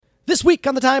This week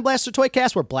on the Time Blaster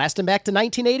Toycast, we're blasting back to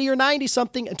 1980 or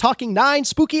 90-something and talking 9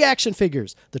 spooky action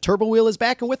figures. The Turbo Wheel is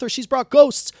back, and with her, she's brought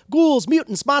ghosts, ghouls,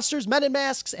 mutants, monsters, men in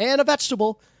masks, and a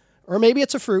vegetable. Or maybe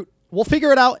it's a fruit. We'll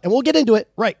figure it out, and we'll get into it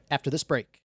right after this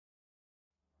break.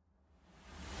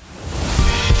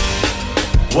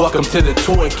 Welcome to the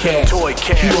Toycast.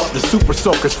 Cue up the super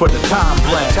soakers for the time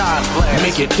blast.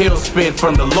 Make your tail spin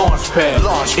from the launch pad.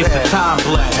 It's the time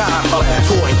blast of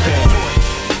the Toycast.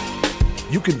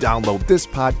 You can download this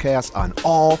podcast on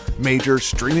all major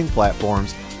streaming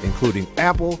platforms, including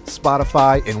Apple,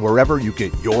 Spotify, and wherever you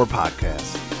get your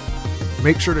podcasts.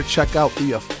 Make sure to check out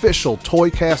the official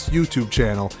Toycast YouTube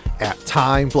channel at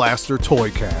Time Blaster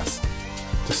Toycast.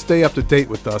 To stay up to date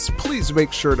with us, please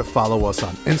make sure to follow us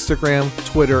on Instagram,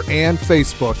 Twitter, and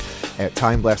Facebook at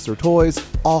Time Blaster Toys,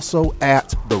 also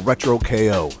at The Retro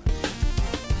KO.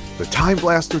 The Time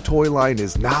Blaster toy line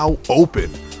is now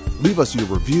open. Leave us your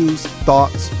reviews,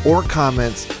 thoughts, or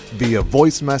comments via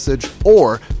voice message,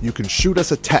 or you can shoot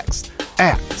us a text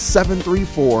at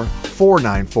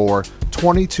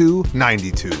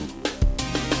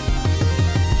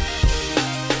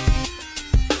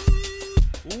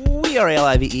 734-494-2292. We are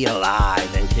ALIVE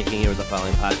alive and kicking here with the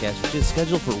following podcast, which is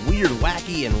scheduled for weird,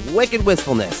 wacky, and wicked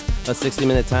wistfulness. A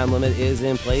 60-minute time limit is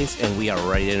in place, and we are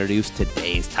ready to introduce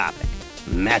today's topic.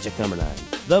 Magic number 9.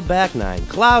 The back 9,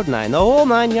 cloud 9, the whole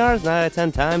 9 yards, 9 out of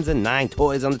 10 times, and 9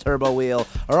 toys on the turbo wheel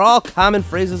are all common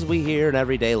phrases we hear in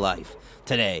everyday life.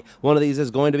 Today, one of these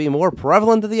is going to be more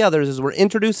prevalent than the others, as we're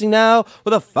introducing now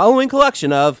with the following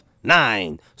collection of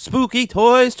 9 Spooky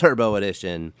Toys Turbo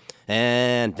Edition.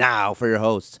 And now for your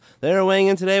hosts. They're weighing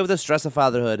in today with the stress of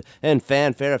fatherhood and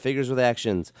fanfare of figures with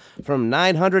actions. From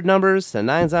 900 numbers to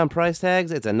 9s on price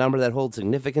tags, it's a number that holds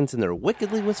significance in their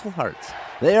wickedly wistful hearts.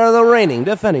 They are the reigning,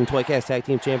 defending Toycast Tag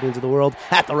Team Champions of the world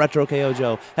at the Retro KO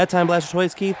Joe, at Time Blaster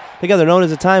Toys Keith, together known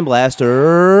as the Time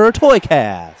Blaster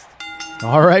Toycast.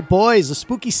 All right, boys, the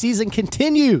spooky season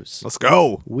continues. Let's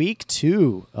go. Week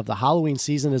 2 of the Halloween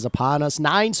season is upon us.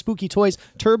 9 spooky toys.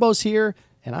 Turbo's here.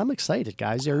 And I'm excited,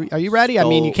 guys. Are you ready? I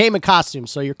mean, you came in costume,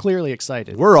 so you're clearly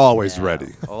excited. We're always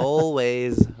ready.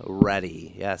 Always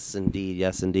ready. Yes, indeed.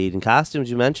 Yes, indeed. In costumes,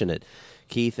 you mentioned it,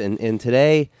 Keith. And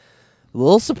today, a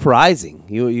little surprising.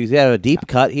 You had a deep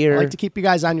cut here. I like to keep you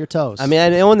guys on your toes. I mean, I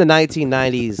know in the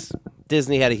 1990s,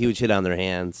 Disney had a huge hit on their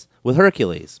hands with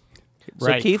Hercules. So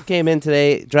Right. Keith came in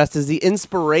today dressed as the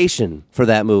inspiration for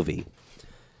that movie.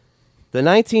 The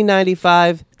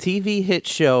 1995 TV hit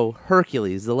show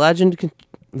Hercules, the legendary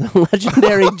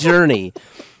journey,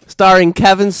 starring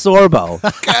Kevin Sorbo.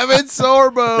 Kevin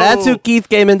Sorbo. That's who Keith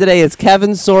came in today. It's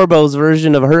Kevin Sorbo's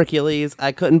version of Hercules.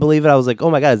 I couldn't believe it. I was like, oh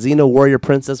my God, Xena Warrior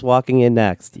Princess walking in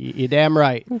next. You're damn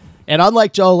right. And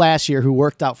unlike Joe last year, who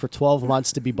worked out for 12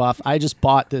 months to be buff, I just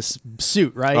bought this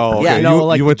suit, right? Oh, okay. Yeah. You know,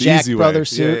 like you the went the Jack easy way. Brothers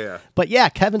suit. Yeah. But yeah,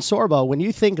 Kevin Sorbo, when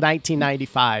you think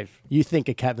 1995, you think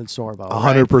of Kevin Sorbo.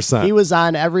 100%. Right? He was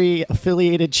on every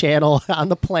affiliated channel on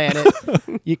the planet.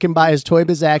 You can buy his Toy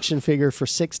Biz action figure for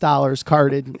 $6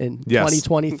 carded in Yes.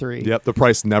 2023. Yep, the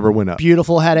price never went up.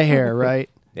 Beautiful head of hair, right?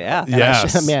 Yeah. And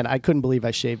Yes. man, I couldn't believe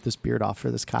I shaved this beard off for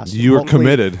this costume. You were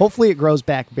committed. Hopefully it grows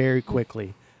back very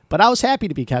quickly. But I was happy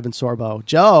to be Kevin Sorbo.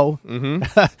 Joe,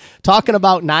 talking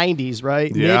about 90s, right?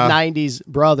 Yeah. Mid-90s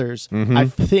brothers. I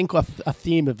think a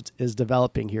theme is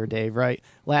developing here, Dave, right?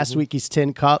 Last week he's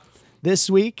Tin Cup. This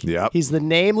week, Yep. he's the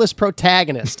nameless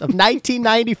protagonist of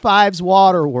 1995's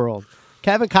Waterworld.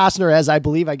 Kevin Costner, as I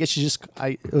believe, I guess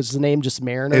was the name just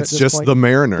Mariner? It's at this just point? the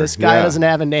Mariner. This guy Yeah. doesn't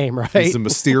have a name, right? He's a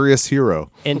mysterious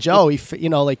hero. And Joe,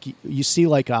 like you see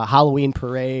like a Halloween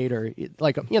parade or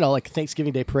like a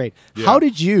Thanksgiving Day parade. Yeah. How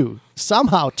did you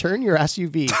somehow turn your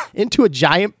SUV into a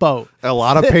giant boat? A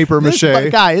lot of paper This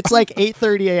mache. guy, it's like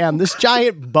 8:30 a.m. This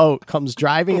giant boat comes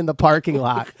driving in the parking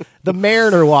lot. The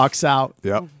Mariner walks out.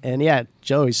 Yep. And yeah,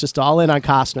 Joe, he's just all in on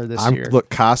Costner this year. Look,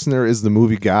 Costner is the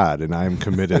movie god, and I am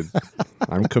committed.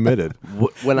 I'm committed.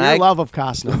 When Your love of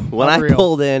Costner. When I Unreal.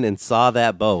 pulled in and saw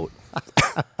that boat,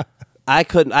 I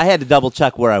had to double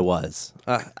check where I was.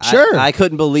 Sure. I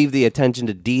couldn't believe the attention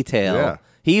to detail. Yeah.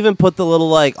 He even put the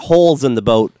little holes in the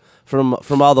boat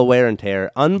from all the wear and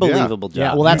tear. Unbelievable job.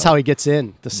 Yeah, well, that's how he gets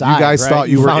in the side. guys right? thought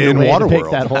you were found a in way to Waterworld.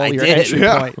 pick that hole, I your did. entry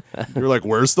Yeah. point. You're like,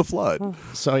 where's the flood?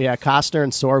 So yeah, Costner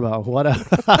and Sorbo. What a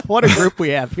what a group we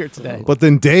have here today. But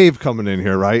then Dave coming in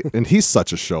here, right? And he's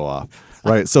such a show off.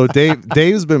 Right. So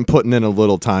Dave's been putting in a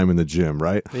little time in the gym,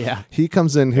 right? Yeah. He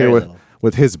comes in here Very with little.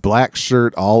 with his black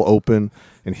shirt all open,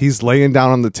 and he's laying down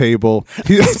on the table.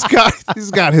 He's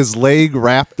got his leg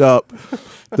wrapped up.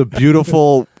 The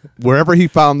beautiful, wherever he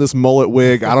found this mullet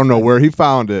wig, I don't know where he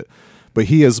found it, but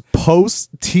he is post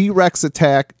T-Rex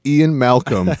attack Ian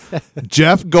Malcolm,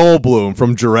 Jeff Goldblum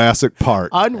from Jurassic Park.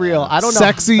 Unreal. I don't know.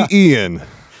 Sexy Ian.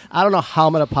 I don't know how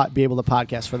I'm going to be able to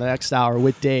podcast for the next hour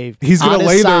with Dave. He's going to on his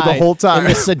lay there the side whole time. in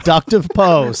this seductive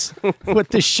pose with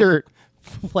the shirt.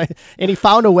 And he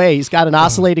found a way. He's got an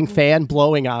oscillating fan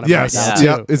blowing on him Yes, right now,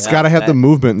 yeah. too. It's got to have the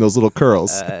movement in those little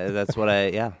curls. That's what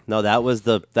No, that was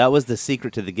the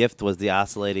secret to the gift was the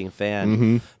oscillating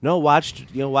fan. No,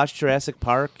 watched Jurassic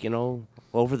Park,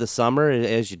 over the summer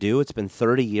as you do. It's been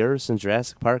 30 years since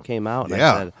Jurassic Park came out. And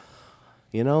Yeah. I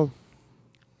said,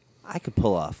 I could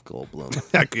pull off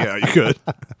Goldblum. Heck yeah, you could.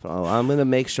 So I'm gonna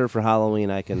make sure for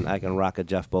Halloween I can rock a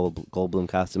Jeff Goldblum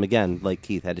costume again. Like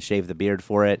Keith had to shave the beard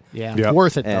for it. Yeah, Yep.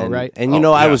 worth it though, And, right? And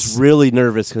I was really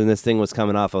nervous because this thing was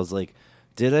coming off. I was like,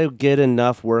 did I get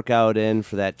enough workout in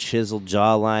for that chiseled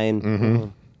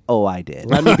jawline? Oh, I did.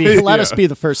 Let us be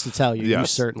the first to tell you. You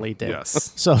Yes. certainly did.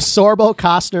 Yes. So Sorbo,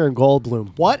 Costner, and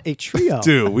Goldblum. What a trio.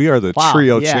 Dude, we are the Wow,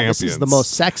 trio yeah, champions. This is the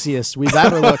most sexiest we've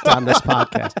ever looked on this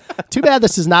podcast. Too bad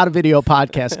this is not a video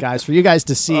podcast, guys, for you guys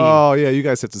to see. Oh, yeah, you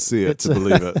guys have to see it to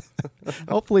believe it.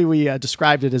 Hopefully we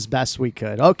described it as best we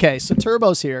could. Okay, so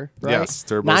Turbo's here, right? Yes,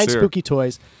 Turbo's 9 here. spooky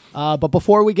toys. But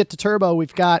before we get to Turbo,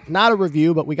 we've got not a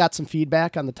review, but we got some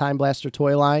feedback on the Time Blaster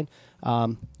toy line.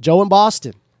 Joe in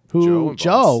Boston.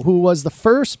 Joe, who was the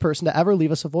first person to ever leave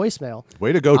us a voicemail.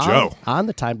 Way to go, Joe. On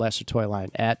the Time Blaster toy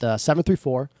line at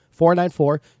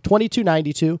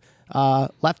 734-494-2292.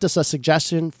 Left us a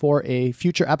suggestion for a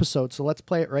future episode, so let's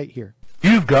play it right here.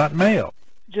 You've got mail.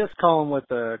 Just calling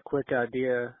with a quick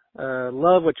idea.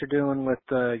 Love what you're doing with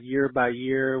year by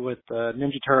year with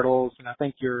Ninja Turtles, and I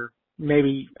think I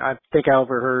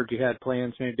overheard you had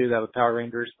plans to do that with Power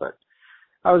Rangers, but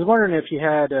I was wondering if you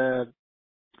had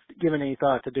given any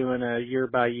thought to doing a year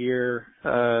by year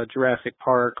Jurassic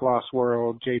Park, Lost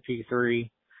World, JP3.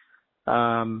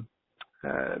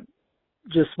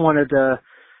 Just wanted to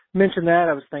mention that.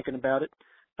 I was thinking about it.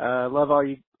 Love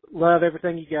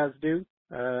everything you guys do.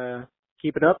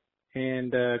 Keep it up,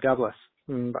 and God bless.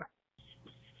 Bye.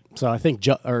 So I think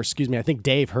I think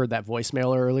Dave heard that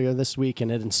voicemail earlier this week, and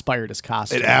it inspired his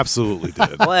costume. It absolutely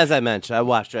did. Well, as I mentioned, I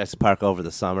watched Jurassic Park over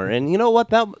the summer, and you know what?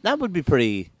 That would be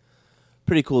pretty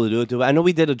cool to do. I know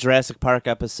we did a Jurassic Park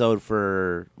episode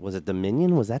for, was it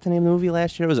Dominion? Was that the name of the movie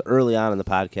last year? It was early on in the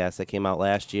podcast that came out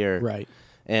last year. Right.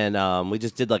 And we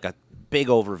just did like a big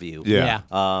overview. Yeah.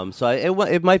 So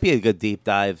it might be a good deep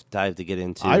dive to get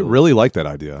into. I really like that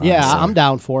idea. Yeah, honestly. I'm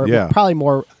down for it. Yeah. But probably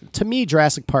more, to me,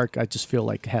 Jurassic Park, I just feel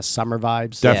like has summer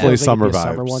vibes. Definitely I think it'd be a summer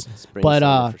summer vibes. one. Spring, But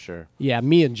summer for sure. yeah,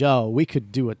 me and Joe, we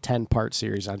could do a 10-part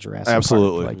series on Jurassic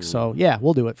Absolutely. Park. So yeah,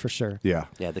 we'll do it for sure. Yeah.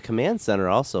 Yeah, the Command Center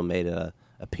also made a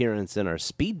appearance in our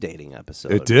speed dating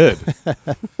episode. It did.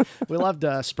 We love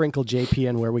to sprinkle JP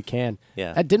in where we can.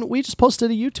 Yeah. Didn't we just posted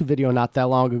a YouTube video not that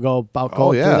long ago about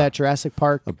going yeah. through that Jurassic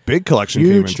Park? A big collection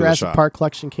came Huge into Jurassic the shop. Park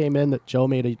collection came in that Joe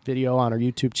made a video on our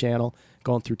YouTube channel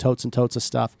going through totes and totes of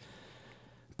stuff.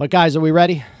 But guys, are we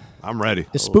ready? I'm ready.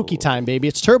 It's spooky time, baby.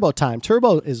 It's Turbo time.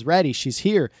 Turbo is ready. She's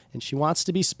here, and she wants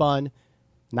to be spun.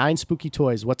 9 spooky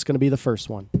toys. What's going to be the first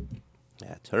one?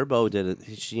 Yeah, Turbo did it.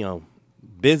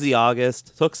 Busy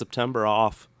August, took September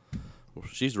off.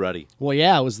 She's ready. Well,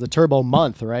 yeah, it was the Turbo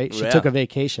month, right? She Yeah. took a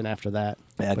vacation after that.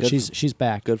 Yeah, but good she's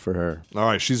back. Good for her. All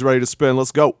right, she's ready to spin.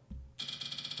 Let's go.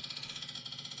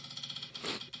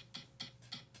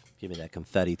 Give me that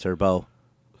confetti, Turbo.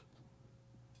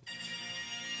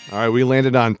 All right, we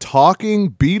landed on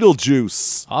Talking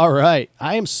Beetlejuice. All right.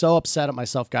 I am so upset at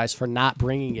myself, guys, for not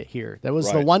bringing it here. That was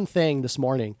the Right. one thing this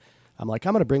morning. I'm like,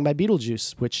 I'm going to bring my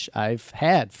Beetlejuice, which I've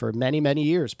had for many, many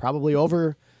years, probably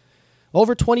over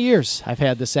 20 years. I've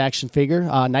had this action figure,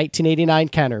 1989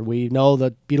 Kenner. We know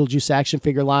the Beetlejuice action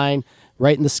figure line,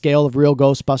 right in the scale of real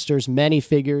Ghostbusters. Many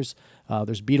figures.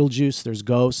 There's Beetlejuice, there's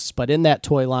ghosts, but in that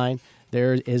toy line,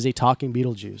 there is a talking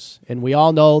Beetlejuice. And we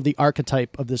all know the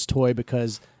archetype of this toy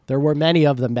because there were many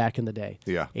of them back in the day.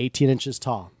 Yeah. 18 inches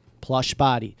tall, plush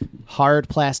body, hard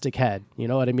plastic head. You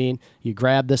know what I mean? You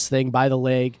grab this thing by the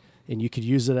leg, and you could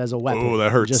use it as a weapon. Oh,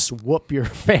 that hurts. Just whoop your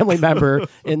family member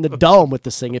in the dome with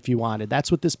this thing if you wanted. That's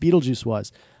what this Beetlejuice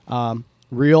was.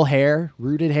 Real hair,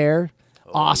 rooted hair,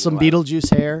 awesome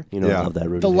Beetlejuice hair. I love that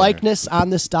rooted The hair. likeness on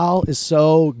this doll is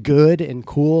so good and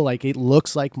cool. Like, it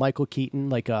looks like Michael Keaton,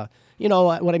 like you know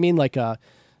what I mean? Like a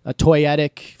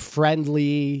toyetic,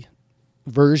 friendly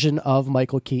version of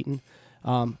Michael Keaton.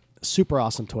 Super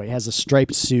awesome toy. Has a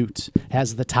striped suit,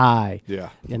 has the tie. Yeah.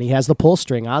 And he has the pull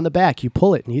string on the back. You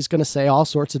pull it, and he's going to say all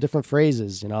sorts of different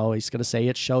phrases. You know, he's going to say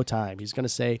it's showtime. He's going to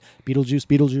say Beetlejuice,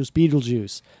 Beetlejuice,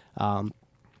 Beetlejuice.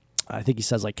 I think he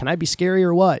says, like, can I be scary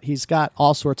or what? He's got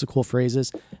all sorts of cool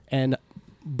phrases. And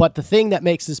But the thing that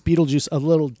makes this Beetlejuice a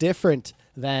little different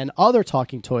than other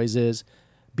talking toys is,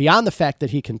 beyond the fact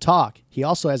that he can talk, he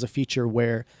also has a feature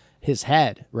where his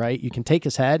head, right? You can take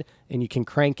his head and you can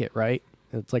crank it, right?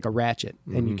 It's like a ratchet,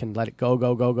 and you can let it go,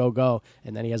 go, go, go, go.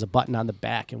 And then he has a button on the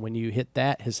back, and when you hit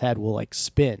that, his head will like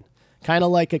spin. Kind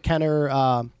of like a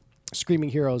Kenner Screaming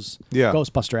Heroes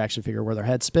Ghostbuster action figure where their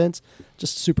head spins.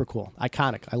 Just super cool.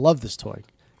 Iconic. I love this toy.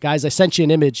 Guys, I sent you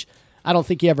an image. I don't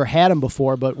think you ever had him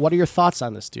before, but what are your thoughts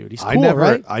on this dude? He's cool,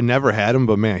 right? I never had him,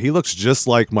 but man, he looks just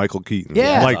like Michael Keaton.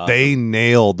 Yeah. Like they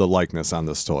nailed the likeness on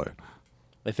this toy.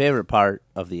 My favorite part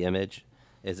of the image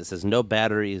is it says, no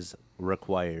batteries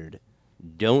required.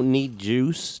 Don't need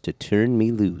juice to turn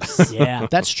me loose. Yeah,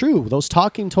 that's true. Those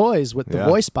talking toys with the Yeah.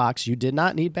 voice box, you did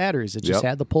not need batteries. It just Yep.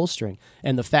 had the pull string.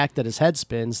 And the fact that his head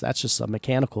spins, that's just a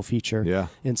mechanical feature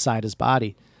inside his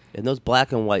body. And those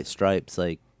black and white stripes,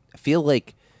 like, I feel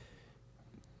like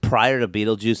prior to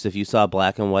Beetlejuice, if you saw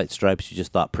black and white stripes, you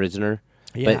just thought Prisoner.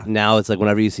 Yeah. But now it's like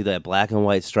whenever you see that black and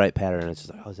white stripe pattern, it's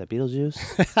just like, oh, is that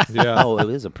Beetlejuice? Yeah. Oh, it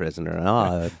is a Prisoner. Oh,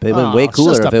 it would have Oh, been way it's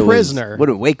cooler just if a it prisoner. was. Would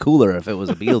have been way cooler if it was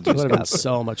a It Beetlejuice would have been costume.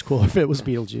 so much cooler if it was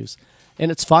Beetlejuice.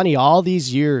 And it's funny, all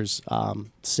these years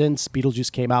since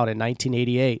Beetlejuice came out in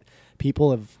 1988,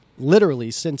 people have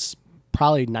literally, since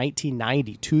probably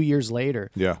 1990, 2 years later,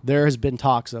 there has been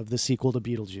talks of the sequel to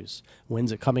Beetlejuice.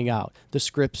 When's it coming out? The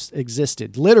scripts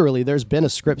existed. Literally, there's been a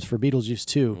script for Beetlejuice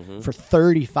 2 for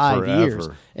 35 years.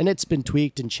 Forever. And it's been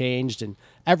tweaked and changed. And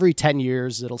every 10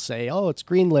 years, it'll say, oh, it's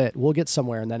greenlit. We'll get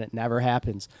somewhere. And then it never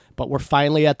happens. But we're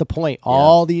finally at the point,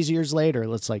 all these years later,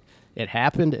 it's like, it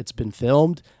happened. It's been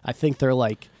filmed. I think they're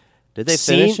like... Did they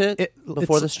finish it before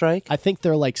it's- the strike? I think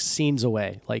they're like scenes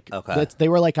away. Like they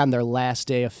were like on their last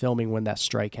day of filming when that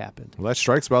strike happened. Well, that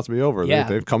strike's about to be over. Yeah,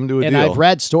 They've come to a and deal. I've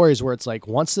read stories where it's like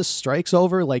once this strike's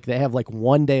over, like they have like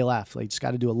 1 day left. Like just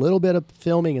got to do a little bit of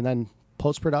filming and then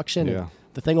post production, and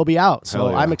the thing will be out. So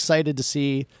Hell yeah. I'm excited to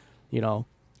see,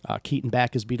 Keaton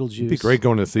back as Beetlejuice. It'd be great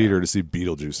going to the theater to see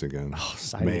Beetlejuice again. Oh,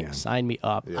 Man. sign me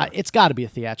up. Yeah. It's got to be a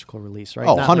theatrical release, right?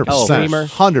 Oh, Not like a 100%. streamer.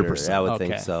 100%. Sure, I would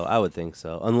think so. I would think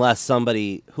so. Unless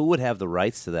somebody who would have the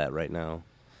rights to that right now.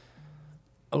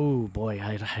 Oh boy,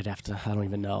 I'd have to. I don't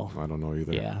even know. I don't know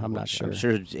either. Yeah, I'm not sure. I'm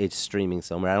sure it's streaming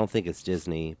somewhere. I don't think it's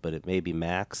Disney, but it may be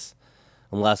Max.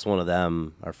 Unless one of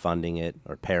them are funding it,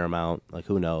 or Paramount. Like,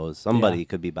 who knows? Somebody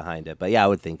could be behind it. But yeah, I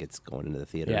would think it's going into the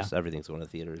theaters. Yeah. Everything's going to the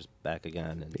theaters back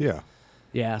again. And Yeah.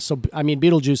 Yeah, so I mean,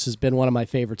 Beetlejuice has been one of my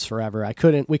favorites forever.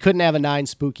 We couldn't have a 9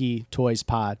 Spooky Toys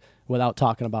pod without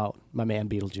talking about my man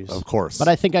Beetlejuice. Of course. But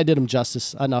I think I did him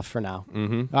justice enough for now.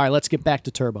 Mm-hmm. All right, let's get back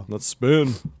to Turbo. Let's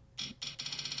spin.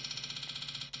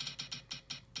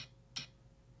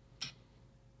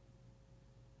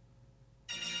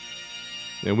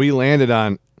 And we landed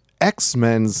on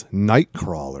X-Men's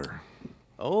Nightcrawler.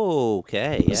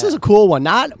 okay, This is a cool one.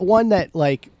 Not one that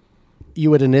like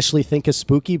you would initially think is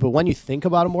spooky, but when you think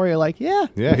about him more, you're like, yeah,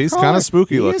 he's Nightcrawler. kinda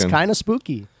spooky He looking. is kind of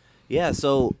spooky. Yeah,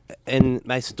 so, and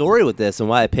my story with this and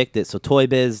why I picked it, so Toy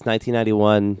Biz,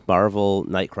 1991, Marvel,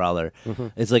 Nightcrawler.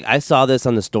 It's like, I saw this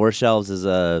on the store shelves as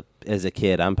a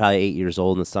kid. I'm probably 8 years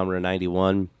old in the summer of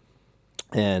 91.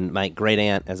 And my great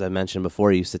aunt, as I mentioned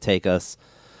before, used to take us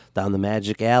down the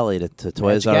Magic Alley to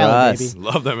Toys R Alley, Us. baby.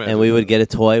 Love that, man. And we would get a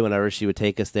toy whenever she would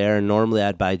take us there. And normally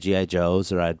I'd buy G.I.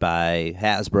 Joes or I'd buy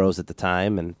Hasbros at the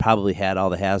time, and probably had all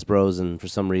the Hasbros, and for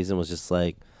some reason was just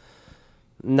like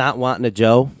not wanting a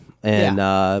Joe. And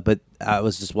but I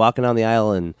was just walking down the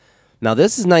aisle, and now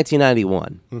this is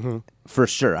 1991 for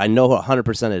sure. I know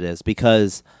 100% it is,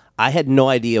 because I had no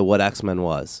idea what X-Men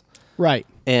was. Right.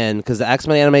 And because the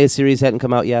X-Men animated series hadn't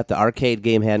come out yet, the arcade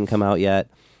game hadn't come out yet,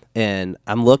 and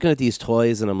I'm looking at these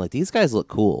toys, and I'm like, these guys look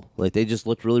cool. Like, they just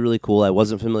looked really, really cool. I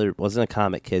wasn't a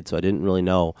comic kid, so I didn't really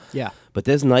know. Yeah. But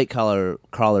this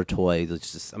Nightcrawler toy,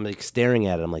 I'm like staring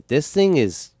at it. I'm like, this thing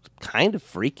is kind of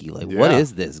freaky. Like, what Yeah.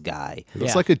 is this guy? He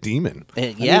looks Yeah. like a demon.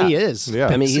 And, I mean, he is. Yeah.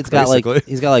 I mean, he's basically.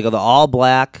 got like the all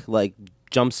black like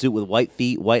jumpsuit with white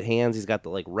feet, white hands. He's got the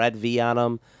like red V on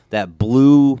him, that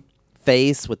blue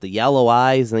face with the yellow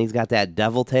eyes, and he's got that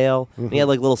devil tail. And he had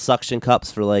like little suction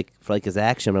cups for his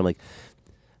action. But I'm like,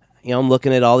 I'm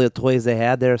looking at all the toys they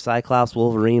had there, Cyclops,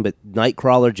 Wolverine, but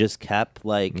Nightcrawler just kept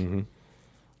like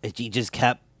he just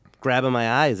kept grabbing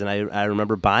my eyes, and I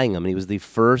remember buying him, and he was the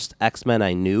first X-Men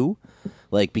I knew,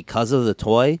 like, because of the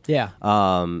toy. Yeah.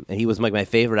 And he was like my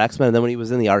favorite X-Men. And then when he was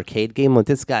in the arcade game, like,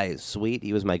 this guy is sweet.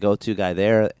 He was my go-to guy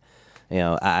there.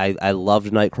 I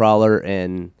loved Nightcrawler,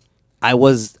 and I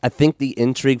think the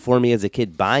intrigue for me as a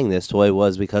kid buying this toy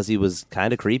was because he was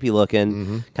kind of creepy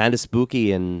looking, kind of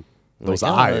spooky, and Those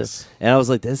Like, eyes. And I was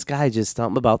like, this guy just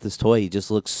something about this toy. He just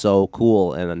looks so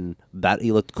cool, and that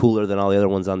he looked cooler than all the other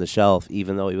ones on the shelf,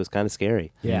 even though he was kind of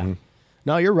scary. Yeah.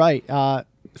 No, you're right.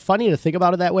 Funny to think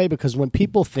about it that way because when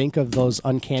people think of those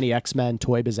Uncanny X-Men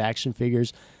Toy Biz action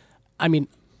figures, I mean,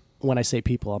 when I say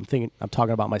people, I'm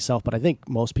talking about myself, but I think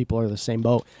most people are the same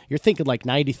boat. You're thinking like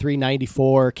 93,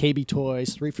 94, KB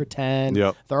Toys, 3 for $10.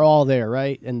 Yep. They're all there,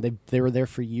 right? And they were there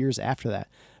for years after that.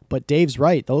 But Dave's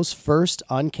right. Those first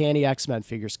Uncanny X-Men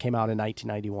figures came out in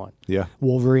 1991. Yeah.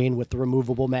 Wolverine with the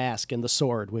removable mask and the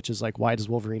sword, which is like, why does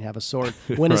Wolverine have a sword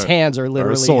when his Right. hands are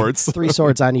literally swords. 3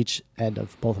 swords on each end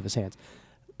of both of his hands?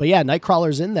 But yeah,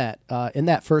 Nightcrawler's in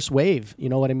that first wave. You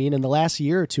know what I mean? In the last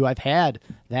year or two, I've had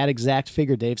that exact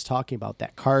figure Dave's talking about,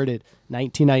 that carded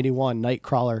 1991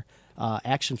 Nightcrawler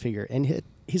action figure. And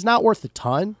he's not worth a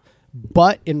ton,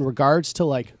 but in regards to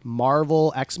like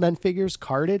Marvel X-Men figures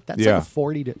carded, that's Yeah. like a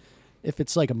 40 to, if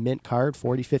it's like a mint card,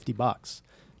 $40-$50.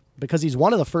 Because he's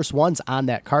one of the first ones on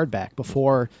that card back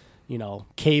before,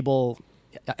 Cable,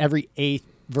 every 8th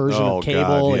version Oh, of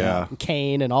Cable God, yeah. and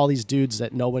Kane and all these dudes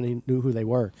that nobody knew who they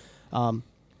were.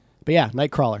 But yeah,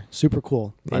 Nightcrawler, super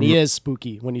cool. And he is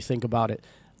spooky when you think about it.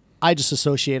 I just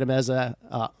associate him as a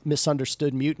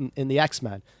misunderstood mutant in the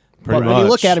X-Men. But Pretty when you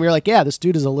look much. at him, you're like, yeah, this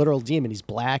dude is a literal demon. He's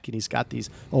black and he's got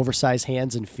these oversized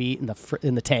hands and feet and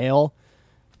the tail.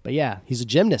 But yeah, he's a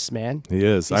gymnast, man. He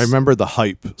is. I remember the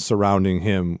hype surrounding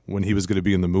him when he was going to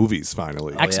be in the movies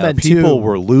finally. X-Men People 2.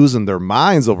 were losing their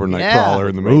minds over Nightcrawler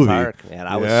in the Ray movie. Park, man,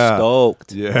 I was Yeah.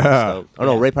 stoked. Yeah. I was stoked. Oh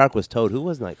no, Ray Park was Toad. Who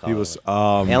was Nightcrawler? He was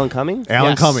Alan Cummings.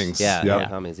 Alan Yes. Cummings. Yeah, Yep. Alan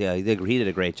Cummings. Yeah, he did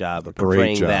a great job of Great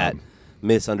portraying job. that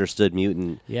misunderstood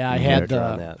mutant. Yeah, I character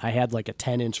on that. had like a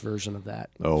 10-inch version of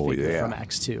that. Oh, figure yeah. from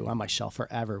X2 on my shelf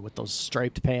forever with those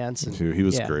striped pants. And, Dude, he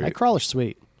was yeah, great. Nightcrawler's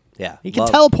sweet. Yeah, He can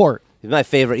love- teleport. He's my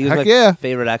favorite. He was Heck my yeah.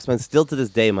 favorite X-Men. Still to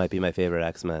this day, might be my favorite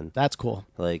X-Men. That's cool.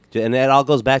 Like, and it all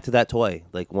goes back to that toy.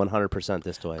 Like 100%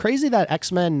 this toy. Crazy that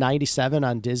X-Men 97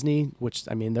 on Disney, which,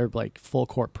 I mean, they're like full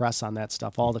court press on that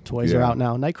stuff. All the toys are Yeah. out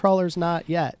now. Nightcrawler's not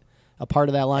yet a part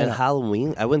of that And lineup.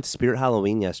 Halloween, I went to Spirit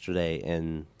Halloween yesterday,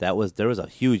 and there was a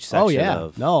huge section Oh, yeah.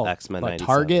 of No. X-Men But 97.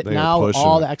 Target They are now, pushing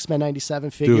all it. the X-Men 97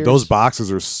 figures. Dude, those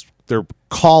boxes they're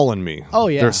calling me. Oh,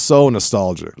 yeah. They're so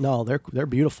nostalgic. No, they're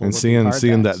beautiful. And looking card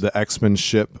seeing backs. that the X-Men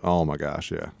ship, oh my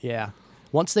gosh, yeah. Yeah.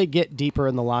 Once they get deeper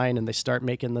in the line and they start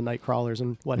making the Nightcrawlers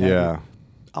and what have Yeah. you,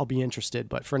 I'll be interested.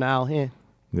 But for now,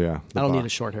 Yeah. I don't need a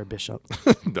short hair bishop.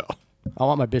 No. I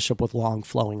want my bishop with long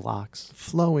flowing locks,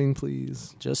 Flowing,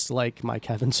 please. just like my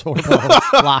Kevin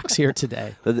Sorbo locks here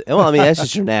today. Well, I mean, that's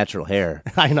just your natural hair.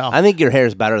 I know. I think your hair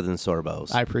is better than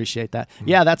Sorbo's. I appreciate that.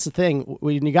 Yeah, that's the thing.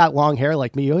 When you got long hair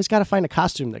like me, you always got to find a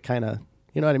costume that kind of,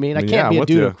 you know what I mean? I Yeah, can't be I'm a with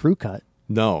dude ya. in a crew cut.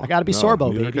 No. I gotta be no,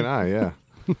 Sorbo, neither baby. can I, yeah.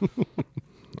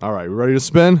 All right, we ready to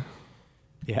spin?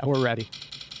 Yeah, we're ready.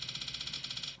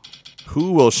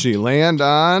 Who will she land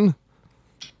on?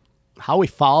 How we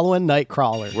following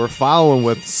Nightcrawler? We're following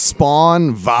with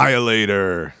Spawn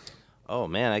Violator. Oh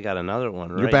man, I got another one.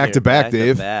 You're right back here, to back,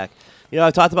 Dave. back. You know,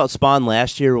 I talked about Spawn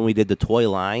last year when we did the toy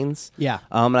lines. Yeah.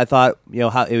 And I thought,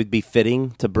 how it would be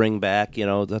fitting to bring back,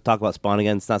 to talk about Spawn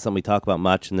again. It's not something we talk about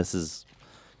much, and this is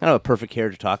kind of a perfect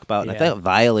character to talk about. And I Yeah. thought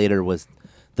Violator was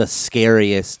the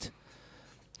scariest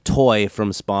toy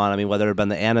from Spawn. I mean, whether it had been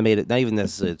the animated, not even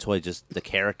necessarily the toy, just the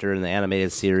character in the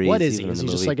animated series. What is he? even in Is the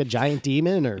he just movie. like a giant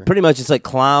demon or? Pretty much, it's like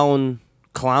Clown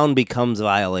becomes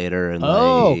Violator, and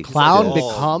Oh, like, Clown it's like a-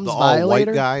 becomes the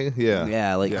Violator? all-white guy? Yeah.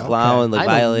 yeah, like Yeah. Clown, Okay. like I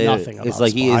know Violator. nothing It's about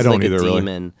like he Spawn. is I don't like a either, really.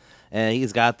 demon, and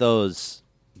he's got those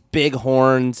big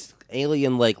horns,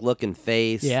 alien-like looking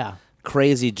face, Yeah.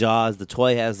 crazy jaws. The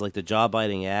toy has like the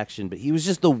jaw-biting action, but he was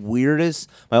just the weirdest.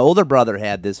 My older brother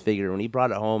had this figure when he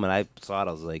brought it home, and I saw it.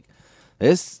 I was like,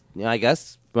 this. I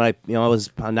guess when I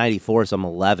was on 94, so I'm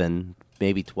 11,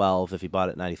 maybe 12 if he bought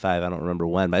it in 95. I don't remember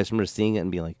when, but I just remember seeing it and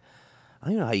being like, I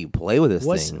don't even know how you play with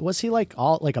this thing. Was he like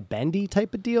a bendy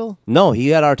type of deal? No, he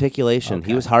had articulation. Okay.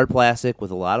 He was hard plastic with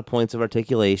a lot of points of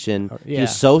articulation. He yeah.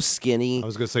 was so skinny. I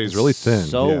was going to say he's really thin.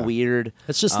 So yeah. weird.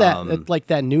 It's just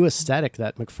that new aesthetic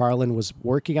that McFarlane was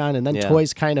working on, and then Yeah.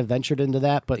 toys kind of ventured into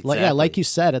that. But like Exactly. you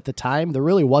said, at the time there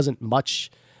really wasn't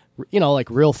much, like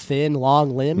real thin,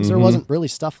 long limbs. There wasn't really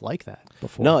stuff like that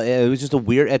before. No, it was just a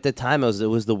weird. At the time, it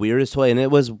was the weirdest toy, and it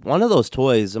was one of those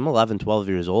toys. I'm 11, 12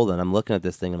 years old, and I'm looking at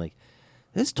this thing. I'm like,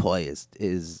 this toy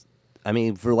is. I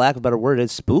mean, for lack of a better word,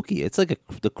 it's spooky. It's like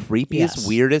the creepiest, Yes.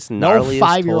 weirdest, no gnarliest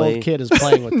 5-year-old toy. kid is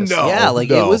playing with this. No. stuff. Yeah, like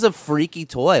no. it was a freaky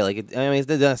toy. Like it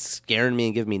not scaring me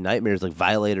and giving me nightmares. Like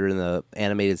Violator in the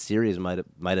animated series might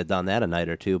have done that a night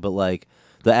or two. But like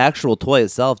the actual toy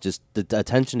itself, just the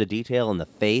attention to detail in the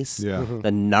face, Yeah. Mm-hmm.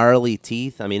 the gnarly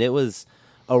teeth. I mean, it was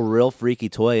a real freaky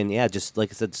toy, and yeah, just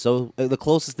like I said, so the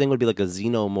closest thing would be like a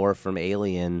Xenomorph from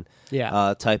Alien,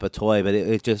 type of toy, but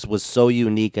it just was so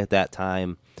unique at that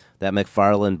time. That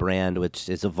McFarlane brand, which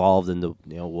has evolved into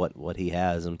what he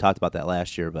has, and we talked about that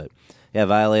last year, but yeah,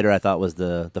 Violator I thought was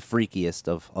the freakiest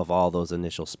of all those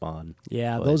initial Spawn.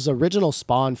 Yeah, those original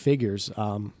Spawn figures.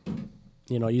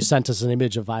 You sent us an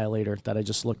image of Violator that I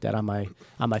just looked at on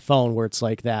my phone, where it's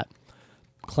like that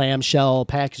clamshell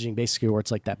packaging, basically, where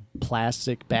it's like that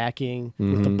plastic backing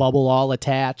with the bubble all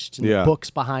attached and the books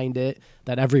behind it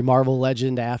that every Marvel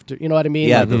Legend after, you know what I mean?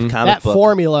 Yeah, like, the comic that book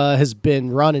formula has been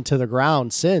run into the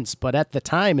ground since, but at the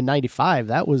time in 95,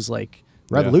 that was like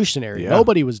revolutionary. Yeah.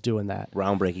 Nobody was doing that.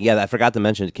 Groundbreaking. Yeah, I forgot to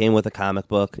mention it came with a comic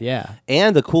book. Yeah.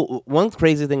 And one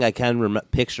crazy thing I can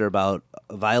picture about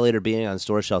Violator being on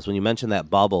store shelves when you mentioned that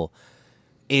bubble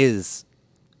is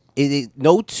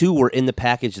no two were in the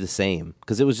package the same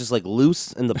because it was just like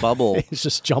loose in the bubble. It's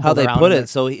just jumping how they around put in it,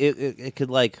 so it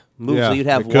could like move. Yeah, so you'd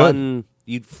have it could. one.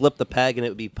 You'd flip the peg and it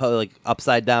would be like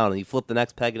upside down, and you flip the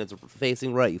next peg and it's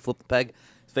facing right. You flip the peg,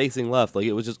 facing left. Like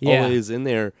it was just always in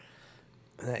there.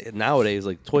 Nowadays,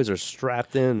 like toys are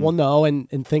strapped in. Well, no, and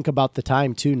think about the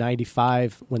time too.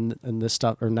 95 when this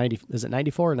stuff, or 90, is it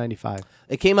 94 or 95?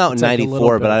 It came out It's in like a little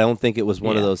 '94, bit. but I don't think it was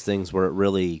one of Yeah. those things where it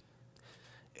really.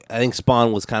 I think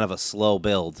Spawn was kind of a slow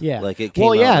build. Yeah. Like it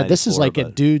came out in this is 94, like a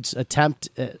but- dude's attempt,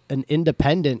 an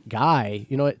independent guy.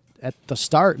 At the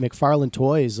start, McFarlane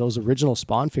Toys, those original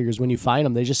Spawn figures, when you find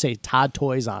them, they just say Todd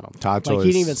Toys on them. Todd Like Toys.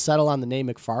 he didn't even settle on the name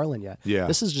McFarlane yet. Yeah.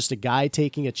 This is just a guy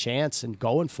taking a chance and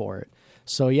going for it.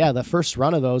 So yeah, the first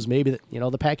run of those, maybe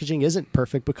the packaging isn't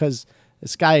perfect because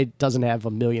this guy doesn't have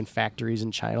a million factories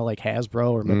in China like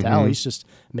Hasbro or Mattel. He's just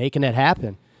making it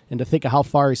happen. And to think of how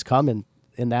far he's come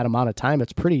in that amount of time,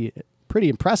 it's pretty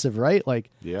impressive, right? Like,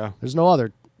 Yeah. there's no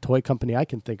other toy company I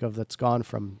can think of that's gone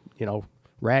from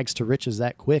rags to riches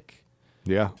that quick.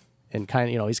 Yeah. And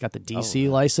kind of he's got the DC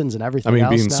license and I everything. mean,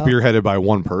 else being now. spearheaded by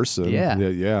one person. Yeah.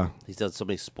 Yeah. He's done so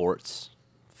many sports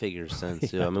figures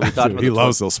since too. I mean, we talked about He the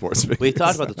loves toy, those sports figures. we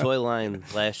talked about the toy line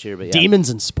last year, but yeah,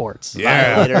 Demons in sports.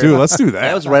 Yeah. Violator. Dude, let's do that.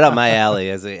 That was right up my alley.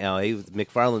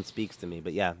 McFarlane speaks to me,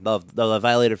 but yeah, the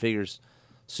Violator figures,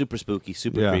 super spooky,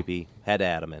 super creepy. Had to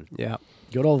add them in. Yeah.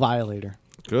 Good old Violator.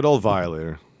 Good old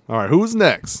Violator. All right, who's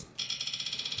next?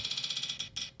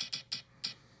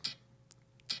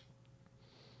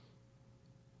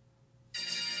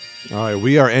 All right,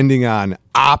 we are ending on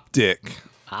Optic.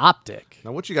 Optic.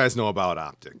 Now, what you guys know about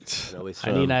Optic?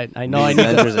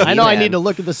 I need to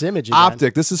look at this image again.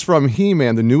 Optic, this is from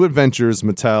He-Man, The New Adventures,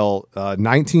 Mattel,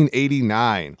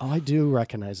 1989. Oh, I do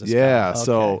recognize this Yeah, guy.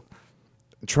 so Okay.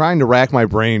 trying to rack my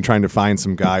brain trying to find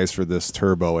some guys for this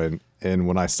Turbo, and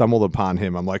when I stumbled upon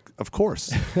him, I'm like, of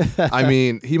course. I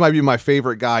mean, he might be my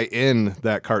favorite guy in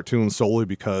that cartoon solely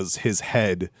because his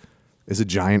head is a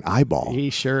giant eyeball. He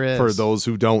sure is. For those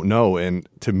who don't know, and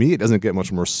to me, it doesn't get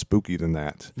much more spooky than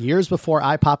that. Years before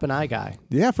Eye Pop and Eye Guy.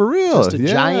 Yeah, for real. Just a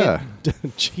yeah. giant,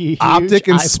 huge Optic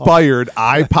eyeball. inspired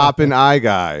eye popping eye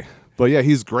guy. But yeah,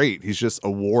 he's great. He's just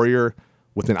a warrior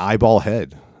with an eyeball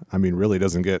head. I mean, really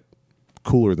doesn't get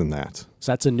cooler than that.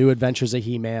 So that's a New Adventures of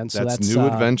He-Man. So That's that's New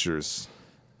Adventures.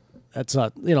 That's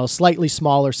a slightly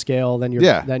smaller scale than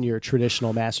your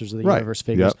traditional Masters of the Right. Universe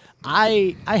figures. Yep.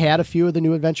 I had a few of the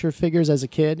New Adventure figures as a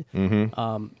kid.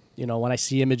 Mm-hmm. When I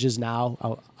see images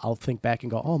now, I'll think back and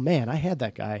go, oh man, I had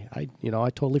that guy. I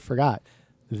totally forgot.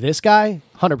 This guy,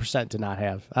 100% did not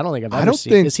have. I don't think I've ever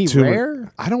seen. Is he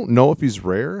rare? I don't know if he's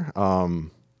rare.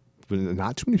 But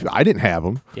not too many. I didn't have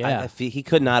him. Yeah. He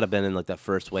could not have been in like that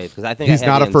first wave because I think He's I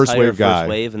had not the a first entire wave guy. First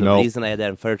wave, and the Nope. reason I had that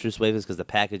in first wave is because the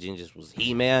packaging just was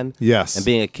He-Man. Yes. And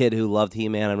being a kid who loved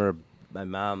He-Man, I remember my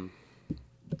mom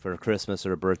for Christmas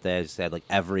or her birthday, I just had like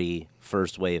every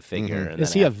first wave figure. And Is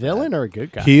then he a after villain or a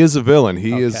good guy? He is a villain.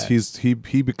 He is. Okay.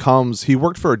 He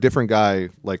worked for a different guy,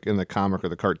 like in the comic or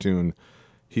the cartoon.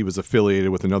 He was affiliated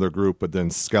with another group, but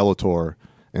then Skeletor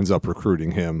ends up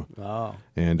recruiting him. Oh.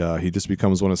 And he just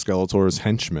becomes one of Skeletor's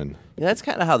henchmen. Yeah, that's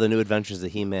kind of how the New Adventures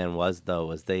of He-Man was, though.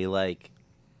 Was they like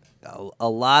a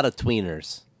lot of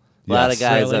tweeners, a lot of Yes.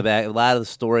 guys, Really? a lot of the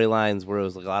storylines where it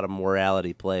was a lot of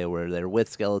morality play, where they're with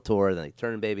Skeletor, then they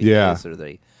turn baby Yeah. face, or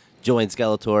they join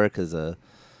Skeletor because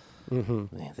Mm-hmm.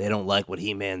 they don't like what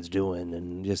He-Man's doing,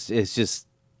 and it's just.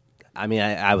 I mean,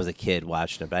 I was a kid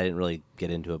watching it, but I didn't really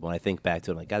get into it. But when I think back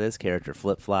to it, I'm like, God, this character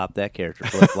flip flop, that character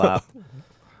flip flop.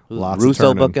 Who's Lots of Russo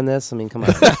turning. booking this? I mean, come on.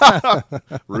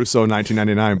 Russo,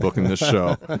 1999, booking this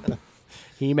show.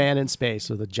 He-Man in space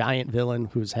with a giant villain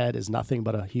whose head is nothing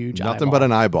but a huge Nothing eyeball. but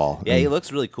an eyeball. Yeah, he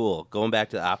looks really cool. Going back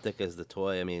to the Optic as the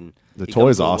toy, I mean, The he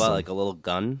toy's comes with, awesome. like a little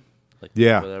gun. Like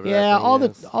Yeah. whatever that Yeah, thing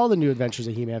all is. the new Adventures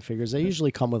of He-Man figures, they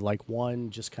usually come with like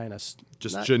one just kind of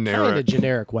generic.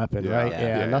 generic weapon, Yeah, right?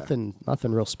 yeah. Yeah, nothing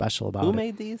real special about Who it.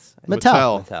 made these?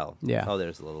 Mattel. Mattel. Yeah. Oh,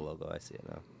 there's a little logo. I see it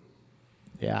now.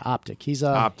 Yeah, Optic. He's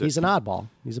Optic. an oddball.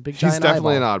 He's a big He's giant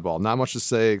definitely eyeball. an oddball. Not much to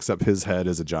say except his head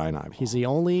is a giant eyeball. He's the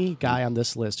only guy on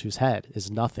this list whose head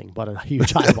is nothing but a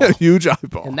huge eyeball. Huge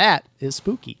eyeball. And that is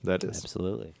spooky. That is.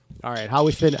 Absolutely. All right, how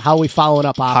we following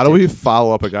up Optic? How do we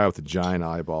follow up a guy with a giant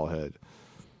eyeball head?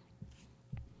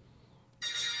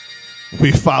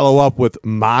 We follow up with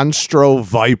Monstro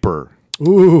Viper.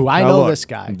 Ooh, I Now know look, this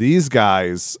guy. These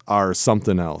guys are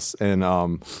something else. And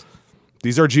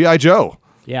these are G.I. Joe.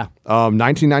 Yeah.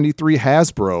 1993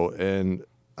 Hasbro. And,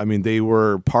 I mean, they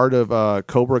were part of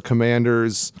Cobra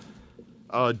Commander's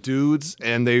dudes.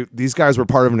 And these guys were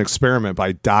part of an experiment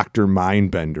by Dr.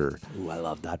 Mindbender. Ooh, I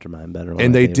love Dr. Mindbender.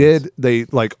 And they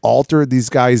like altered these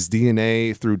guys'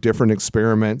 DNA through different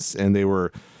experiments, and they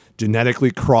were genetically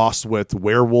crossed with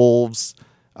werewolves,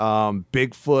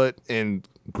 Bigfoot, and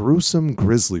gruesome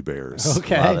grizzly bears.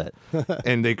 Okay. Love it.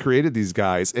 And they created these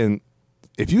guys. And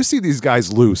if you see these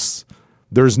guys loose,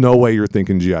 there's no way you're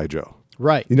thinking G.I. Joe.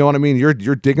 Right. You know what I mean? You're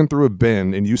digging through a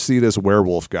bin and you see this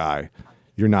werewolf guy.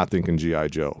 You're not thinking G.I.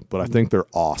 Joe, but I think they're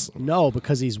awesome. No,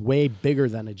 because he's way bigger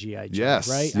than a G.I. Joe, Yes,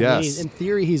 right? I yes. mean, in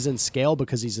theory, he's in scale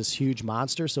because he's this huge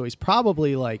monster, so he's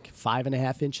probably like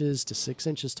 5.5 inches to 6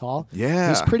 inches tall. Yeah.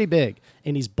 He's pretty big,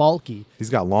 and he's bulky. He's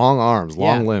got long arms,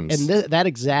 long Yeah, limbs. And that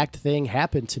exact thing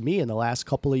happened to me in the last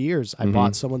couple of years. I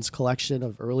bought someone's collection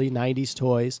of early 90s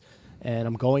toys, and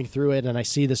I'm going through it, and I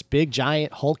see this big,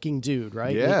 giant, hulking dude,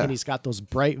 right? Yeah. And he's got those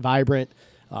bright, vibrant,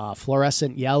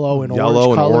 fluorescent yellow and Yellow orange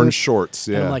and colors. orange shorts,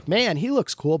 And yeah. I'm like, man, he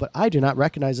looks cool, but I do not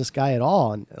recognize this guy at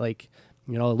all. And like,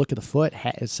 you know, look at the foot.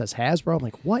 It says Hasbro. I'm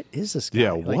like, what is this guy?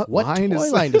 Yeah, like, what line toy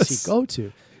is line does this? he go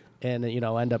to? And you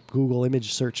know, end up Google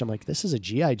image search. I'm like, this is a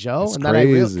G.I. Joe. It's and then I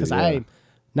realized crazy, because yeah. I'm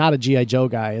not a G.I. Joe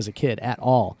guy as a kid at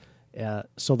all.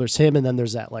 So there's him, and then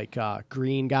there's that like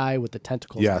green guy with the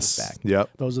tentacles on his Yes, back. yep.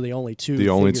 Those are the only two. The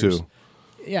only figures. two.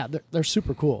 Yeah, they're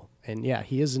super cool. And yeah,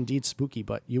 he is indeed spooky,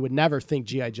 but you would never think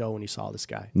G.I. Joe when you saw this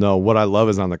guy. No, what I love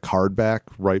is on the card back,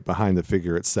 right behind the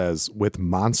figure, it says, with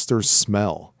monster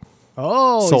smell.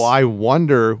 Oh, So I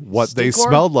wonder what they Stinkor?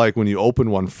 smelled like when you open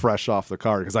one fresh off the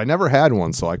card, because I never had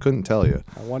one, so I couldn't tell you.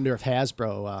 I wonder if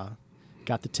Hasbro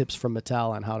got the tips from Mattel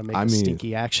on how to make I a mean,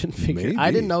 stinky action figure. maybe. I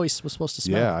didn't know he was supposed to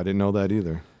smell. Yeah, I didn't know that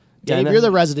either. Dave, Yeah, you're the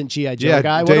resident G.I. Joe Yeah,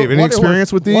 guy. Dave, any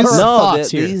experience with what these? are our No,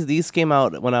 thoughts here? these came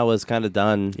out when I was kind of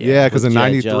done. Yeah, 'cause with in G.I.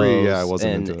 93, Joes, yeah, I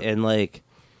wasn't and, into it. And like,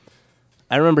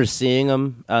 I remember seeing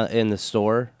them in the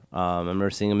store. I remember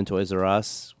seeing them in Toys R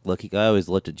Us. I always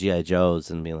looked at G.I.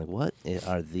 Joes and being like, "What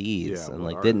are these?" Yeah, and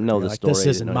what like are didn't know You're the like, story. this didn't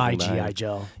isn't know my anything behind G.I. it.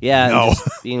 Joe. Yeah, and No.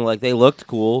 just being like they looked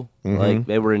cool, like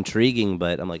they were intriguing,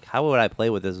 but I'm like, how would I play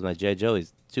with this with my G.I. Joe?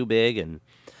 He's too big, and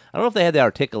I don't know if they had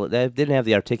the They didn't have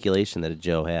the articulation that a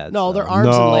Joe had. No, so. their arms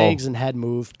No. and legs and head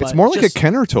move. But It's more like a just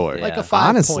Kenner toy. like Yeah. a 5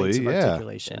 Honestly, points of yeah.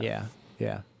 articulation.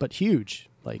 Yeah, but huge,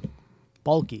 like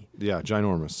bulky. Yeah,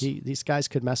 ginormous. These guys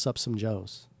could mess up some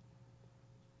Joes.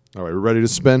 All right, we're ready to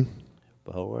spin?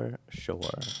 For sure.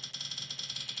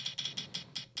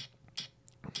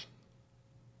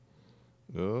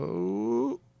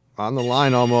 Oh, on the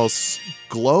line almost.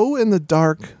 Glow in the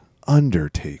dark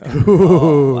Undertaker.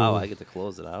 Oh, wow, I get to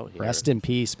close it out here. Rest in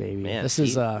peace, baby. Man, this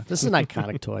is an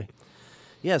iconic toy.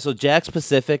 Yeah, so Jakks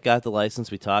Pacific got the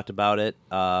license. We talked about it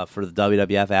for the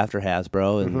WWF after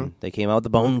Hasbro, and they came out with the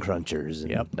Bone Crunchers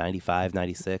in 95,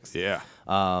 96. Yeah.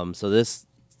 So this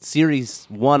Series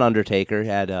 1 Undertaker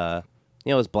had,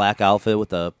 his black outfit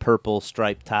with a purple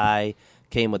striped tie,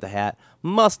 came with a hat.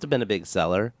 Must have been a big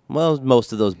seller. Well,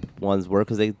 most of those ones were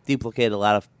because they duplicated a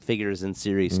lot of figures in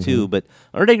Series 2, but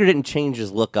Undertaker didn't change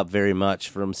his look up very much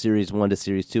from Series 1 to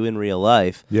Series 2 in real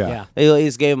life. Yeah. They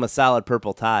just gave him a solid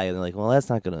purple tie, and they're like, well, that's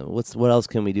not going to... What else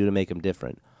can we do to make him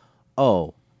different?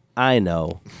 Oh, I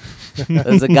know.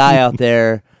 There's a guy out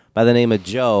there by the name of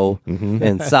Joe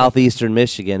in southeastern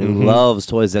Michigan who loves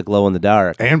toys that glow in the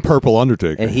dark. And Purple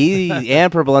Undertaker.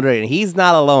 And Purple Undertaker, and he's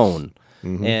not alone.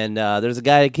 And there's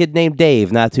a kid named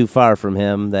Dave, not too far from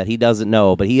him, that he doesn't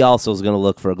know, but he also is going to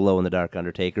look for a glow-in-the-dark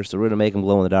Undertaker, so we're going to make him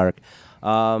glow in the dark.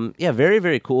 Very,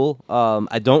 very cool.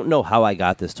 I don't know how I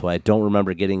got this toy. I don't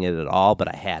remember getting it at all,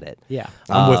 but I had it. Yeah.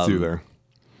 I'm with you there.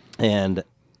 And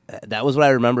that was what I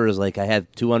remember is, like, I had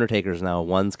two Undertakers now.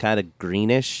 One's kind of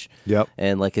greenish. Yep.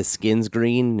 And, like, his skin's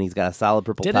green, and he's got a solid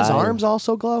purple Did tie. his arms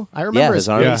also glow? I remember Yeah, his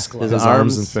arms, face glowed. His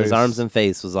arms and face. His arms and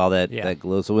face was all that Yeah.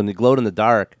 glow. So when they glowed in the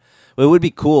dark, well, it would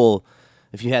be cool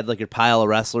if you had like your pile of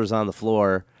wrestlers on the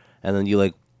floor, and then you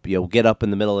like get up in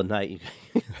the middle of the night,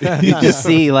 you just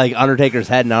see like Undertaker's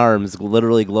head and arms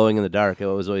literally glowing in the dark. It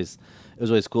was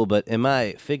always cool. But in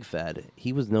my Fig Fed,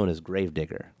 he was known as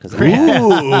Gravedigger because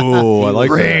Ooh, I like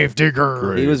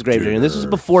Gravedigger. he was Gravedigger, and this was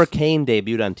before Kane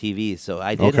debuted on TV. So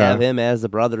I did have him as the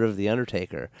brother of the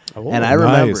Undertaker, and I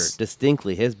remember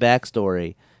distinctly his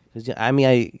backstory. I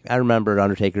mean, I remember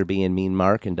Undertaker being Mean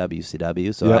Mark in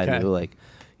WCW, so I knew like.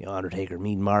 Undertaker,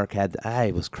 Mean Mark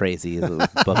I was crazy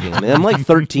booking him. I'm like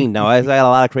 13 now. I got a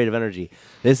lot of creative energy.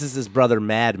 This is his brother,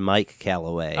 Mad Mike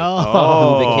Calloway,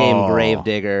 who became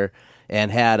Gravedigger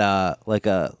and had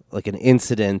an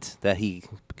incident that he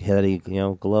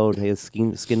glowed. His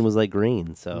skin was like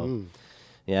green. So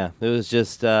yeah, it was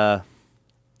just a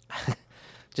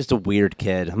weird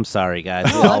kid. I'm sorry, guys.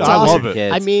 I love it.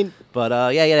 Kids. I mean,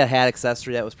 but he had a hat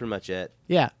accessory. That was pretty much it.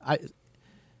 Yeah,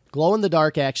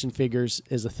 glow-in-the-dark action figures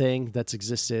is a thing that's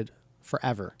existed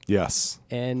forever. Yes.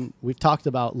 And we've talked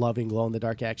about loving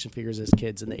glow-in-the-dark action figures as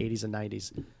kids in the 80s and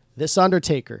 90s. This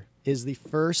Undertaker is the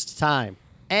first time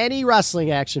any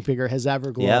wrestling action figure has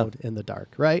ever glowed in the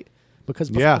dark, right? Because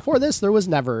before this, there was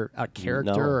never a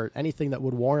character or anything that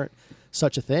would warrant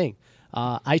such a thing.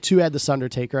 I, too, had this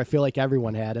Undertaker. I feel like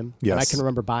everyone had him. Yes. And I can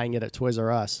remember buying it at Toys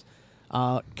R Us.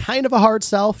 Kind of a hard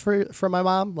sell for my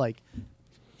mom. Like,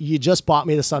 you just bought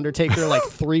me this Undertaker like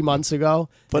 3 months ago,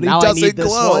 but now he I need doesn't this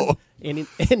glow. one.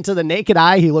 And to the naked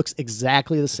eye, he looks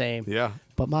exactly the same. Yeah.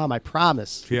 But Mom, I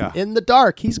promise, Yeah. in the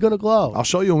dark, he's gonna glow. I'll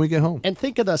show you when we get home. And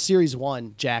think of the Series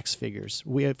 1 Jakks figures.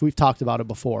 We've talked about it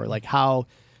before, like how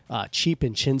cheap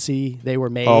and chintzy they were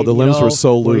made. Oh, the limbs were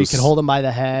so where loose. you can hold them by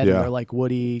the head. Yeah. And they're like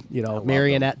Woody,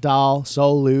 marionette doll,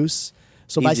 so loose.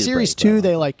 So by Easy to Series break, 2,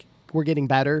 though. they were getting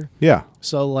better. Yeah.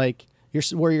 So like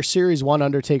your Series 1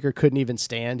 Undertaker couldn't even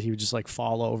stand. He would just like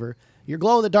fall over. Your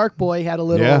glow-in-the-dark boy had a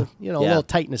little, a little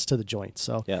tightness to the joints.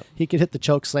 So he could hit the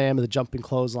choke slam and the jumping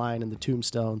clothesline and the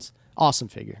tombstones. Awesome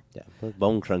figure. Yeah,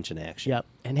 bone crunching action. Yep.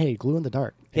 And hey, glue in the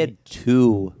dark. He had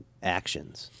 2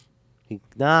 actions. He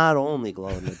not only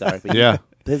glowed in the dark, but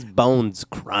his bones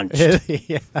crunched.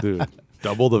 Dude,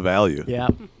 double the value. Yeah.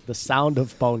 The sound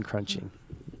of bone crunching.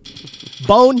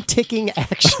 Bone ticking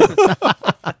action.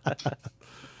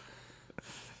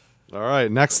 All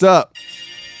right, next up,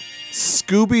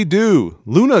 Scooby-Doo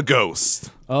Luna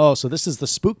Ghost. Oh, so this is the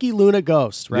spooky Luna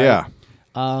Ghost, right?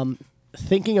 Yeah.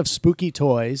 Thinking of spooky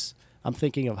toys, I'm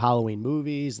thinking of Halloween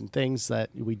movies and things that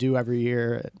we do every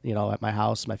year, at my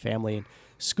house, my family. And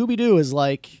Scooby-Doo is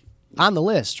like on the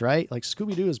list, right? Like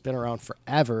Scooby-Doo has been around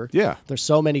forever. Yeah. There's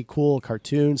so many cool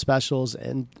cartoon specials.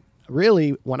 And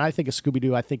really, when I think of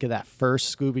Scooby-Doo, I think of that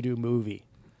first Scooby-Doo movie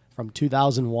from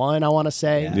 2001, I want to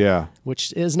say. Yeah.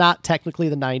 Which is not technically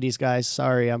the 90s, guys.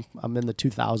 Sorry, I'm in the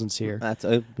 2000s here.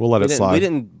 We'll let it slide.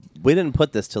 We didn't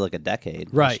put this to like a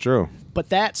decade. Right. It's true. But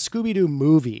that Scooby-Doo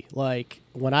movie, like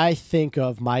when I think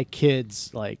of my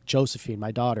kids, like Josephine,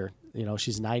 my daughter,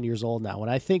 she's 9 years old now. When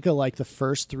I think of like the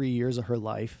first 3 years of her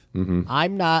life,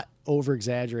 I'm not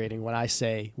over-exaggerating when I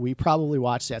say we probably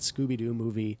watched that Scooby-Doo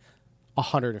movie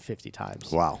 150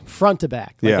 times. Wow. Front to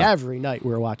back. Like Yeah. every night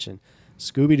we were watching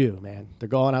Scooby-Doo, man. They're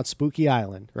going on Spooky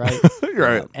Island, right?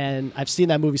 Right. And I've seen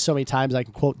that movie so many times, I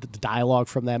can quote the dialogue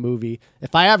from that movie.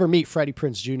 If I ever meet Freddie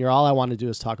Prinze Jr., all I want to do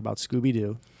is talk about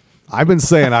Scooby-Doo. I've been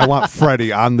saying I want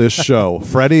Freddie on this show.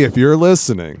 Freddie, if you're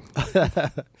listening.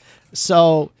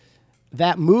 So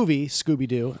that movie,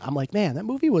 Scooby-Doo, I'm like, man, that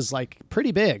movie was like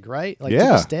pretty big, right? Like to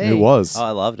Yeah, this day. it was. Oh,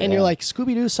 I loved it. And you're like,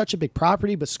 Scooby-Doo is such a big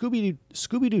property, but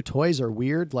Scooby-Doo toys are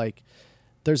weird. Like,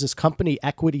 there's this company,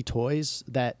 Equity Toys,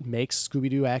 that makes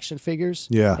Scooby-Doo action figures.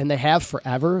 Yeah. And they have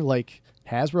forever. Like,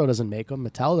 Hasbro doesn't make them.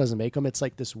 Mattel doesn't make them. It's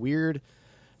like this weird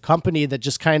company that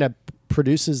just kind of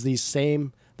produces these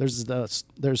same... There's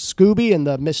Scooby and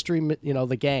the mystery,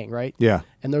 the gang, right? Yeah.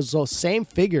 And there's those same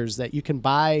figures that you can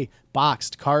buy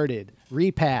boxed, carded,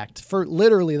 repacked for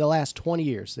literally the last 20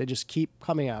 years. They just keep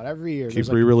coming out every year. Keep There's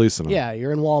re-releasing them. Yeah,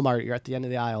 you're in Walmart, you're at the end of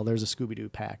the aisle, there's a Scooby-Doo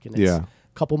pack. And it's Yeah.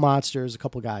 a couple monsters, a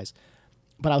couple guys.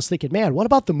 But I was thinking, man, what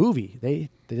about the movie?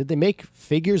 Did they make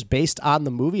figures based on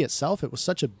the movie itself? It was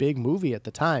such a big movie at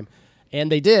the time.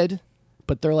 And they did,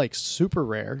 but they're like super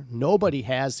rare. Nobody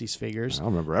has these figures. I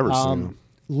don't remember ever seeing them.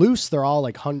 Loose, they're all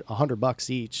like $100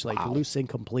 each, like loose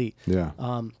incomplete. Yeah.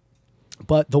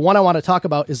 But the one I want to talk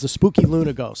about is the spooky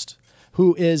Luna Ghost,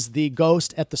 who is the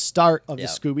ghost at the start of the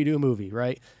Scooby-Doo movie,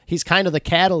 right? He's kind of the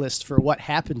catalyst for what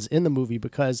happens in the movie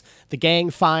because the gang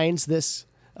finds this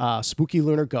spooky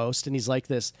lunar ghost, and he's like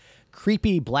this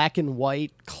creepy black and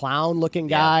white clown-looking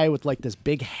guy with like this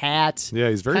big hat. Yeah,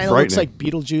 he's very Kinda looks frightening.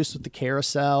 like Beetlejuice with the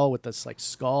carousel with this like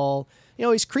skull. You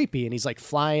know, he's creepy, and he's like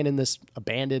flying in this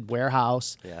abandoned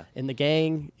warehouse. Yeah. And the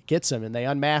gang gets him, and they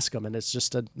unmask him, and it's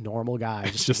just a normal guy.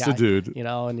 just a guy, dude. You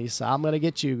know, and he's, I'm going to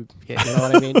get you. You know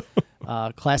what I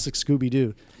mean? Classic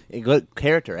Scooby-Doo. A good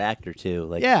character actor too.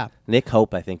 Like Yeah. Nick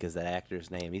Hope, I think is that actor's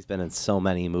name. He's been in so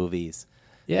many movies.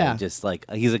 Yeah. And just like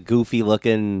he's a goofy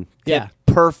looking, Yeah.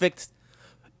 perfect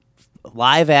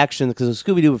live action, because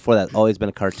Scooby Doo before that always been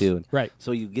a cartoon. Right.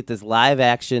 So you get this live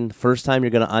action. First time you're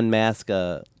going to unmask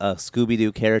a Scooby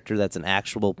Doo character that's an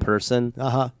actual person.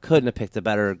 Couldn't have picked a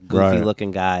better goofy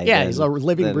looking guy. Yeah, than- he's a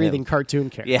living, than breathing him. cartoon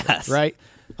character. Yes. Right?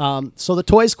 So the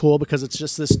toy's cool because it's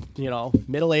just this,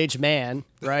 middle-aged man,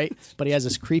 right? But he has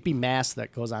this creepy mask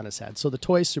that goes on his head. So the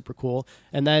toy's super cool.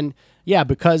 And then,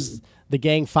 because the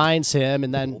gang finds him,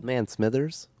 and then Old Man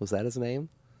Smithers, was that his name?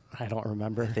 I don't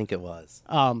remember. I think it was.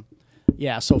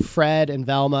 So Fred and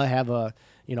Velma have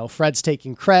Fred's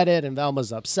taking credit and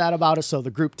Velma's upset about it. So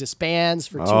the group disbands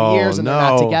for 2 years and they're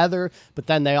not no. together. But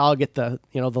then they all get the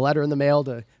letter in the mail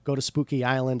to go to Spooky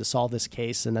Island to solve this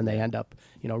case. And then they end up,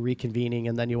 reconvening.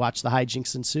 And then you watch the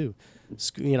hijinks ensue.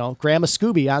 Grandma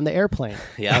Scooby on the airplane.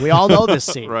 Yeah. We all know this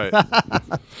scene. Right.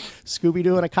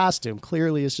 Scooby-Doo in a costume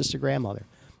clearly is just a grandmother.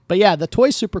 But yeah, the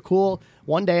toy's super cool.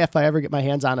 One day, if I ever get my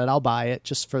hands on it, I'll buy it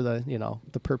just for the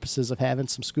the purposes of having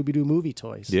some Scooby-Doo movie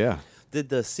toys. Yeah. Did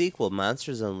the sequel,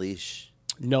 Monsters Unleash,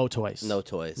 No toys. no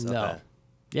toys? No. Okay.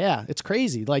 Yeah, it's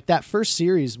crazy. Like that first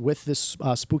series with this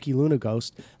spooky Luna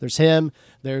ghost, there's him.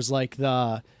 There's like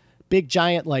the big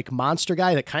giant like monster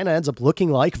guy that kind of ends up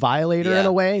looking like Violator in Yeah.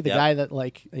 a way. The Yep. guy that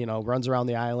like runs around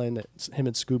the island. Him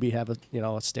and Scooby have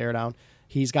a stare down.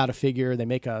 He's got a figure. They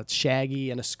make a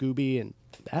Shaggy and a Scooby, and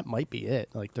that might be it.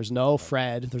 Like there's no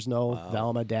Fred. There's no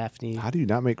Velma, Daphne. How do you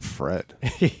not make Fred?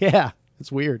 Yeah, it's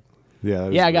weird. Yeah. that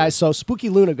is Yeah, weird. guys. So Spooky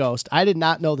Luna Ghost. I did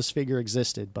not know this figure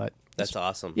existed, but That's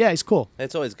awesome. yeah, he's cool.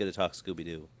 It's always good to talk Scooby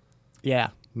Doo. Yeah,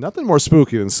 Nothing more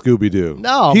spooky than Scooby Doo.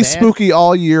 No, he's man. spooky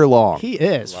all year long. he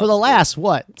is for the last 50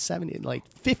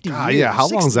 years. Yeah. How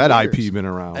long's 60 that years. IP been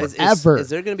around? Forever. Is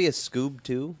there going to be a Scoob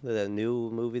 2, the new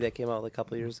movie that came out like a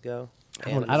couple years ago?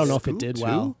 I don't know if it did Scoob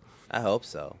well. I hope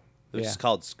so. It was Yeah. just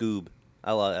called Scoob.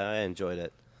 I enjoyed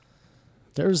it.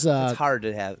 There's It's hard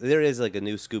to have. There is like a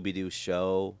new Scooby Doo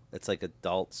show. It's like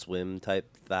Adult Swim type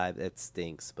vibe. It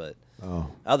stinks, but other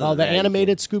than the that, you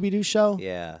animated Scooby-Doo show. can-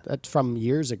 yeah. That's from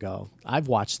years ago. I've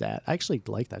watched that. I actually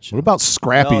like that show. What about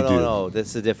Scrappy Doo? No. This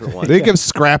is a different one. They give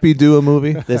Scrappy Doo a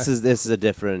movie. This is a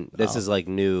different. This is like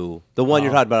new. The one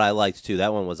you're talking about, I liked too.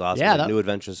 That one was awesome. Yeah, Like that- New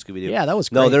Adventures of Scooby Doo. Yeah, that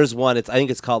was No, great. there's one. I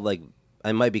think it's called like.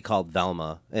 It might be called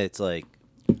Velma. It's like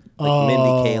Mindy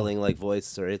Kaling like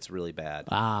voice, or it's really bad.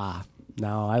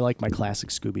 No, I like my classic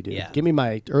Scooby-Doo. Yeah. Give me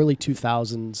my early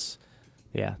 2000s.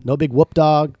 Yeah, no big whoop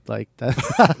dog like that.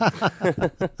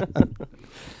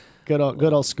 good old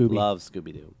Scooby. Love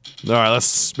Scooby Doo. All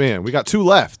right, we got 2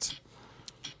 left.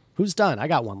 Who's done? I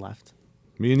got one left.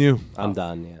 Me and you. I'm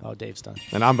done. Yeah. Oh, Dave's done.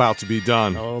 And I'm about to be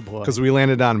done. Oh, boy. Because we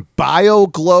landed on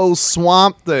BioGlow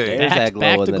Swamp Thing. There's that glow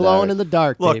Back in to the glowing dark. in the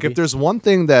dark. Look, baby. if there's one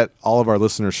thing that all of our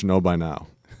listeners should know by now,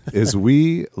 is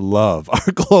we love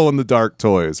our glow in the dark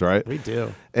toys, right? We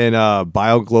do. And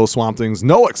BioGlow Swamp Thing's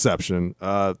no exception.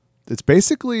 It's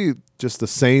basically just the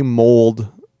same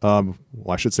mold. Well,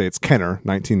 I should say it's Kenner,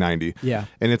 1990. Yeah.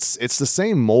 And it's the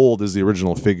same mold as the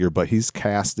original figure, but he's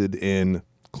casted in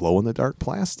glow in the dark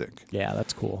plastic. Yeah,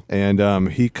 that's cool. And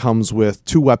he comes with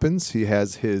 2 weapons. He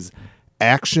has his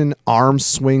action arm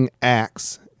swing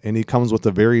axe, and he comes with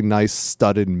a very nice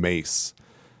studded mace.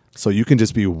 So you can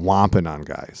just be whomping on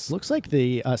guys. Looks like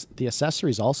the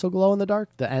accessories also glow in the dark.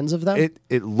 The ends of them.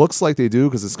 It looks like they do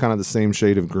because it's kind of the same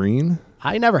shade of green.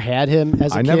 I never had him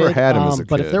as a kid. I never had him as a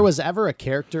But if kid. there was ever a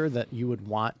character that you would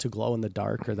want to glow in the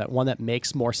dark, or that one that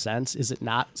makes more sense, is it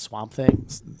not Swamp Thing?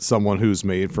 Someone who's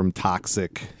made from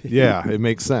toxic. Yeah, it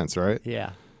makes sense, right?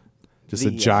 Yeah. Just a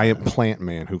The, giant plant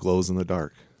man who glows in the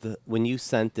dark. When you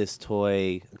sent this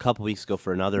toy a couple weeks ago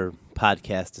for another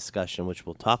podcast discussion, which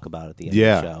we'll talk about at the end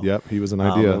of the show. Yep. He was an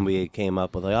idea. And we came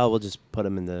up with like, oh, we'll just put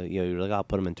him in the, you're like, I'll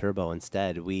put him in turbo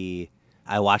instead.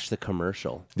 I watched the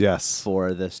commercial Yes.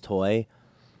 for this toy.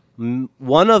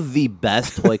 One of the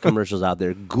best toy commercials out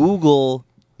there. Google,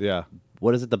 Yeah.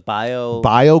 what is it? The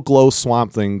BioGlow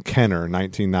Swamp Thing Kenner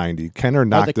 1990. Kenner Are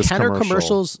knocked the this Kenner commercial.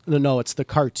 commercials? No, it's the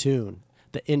cartoon.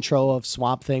 The intro of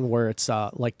Swamp Thing, where it's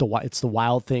like it's the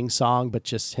Wild Thing song, but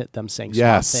just hit them saying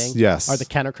Yes, Swamp Thing. yes. Are the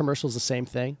Kenner commercials the same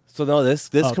thing? So no, this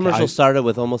Okay. commercial started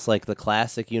with almost like the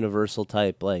classic Universal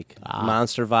type, like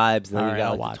monster vibes, and then All you right, got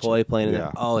I'll like watch the toy it. playing.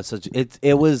 Yeah. Oh, it's such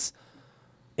it was.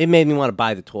 It made me want to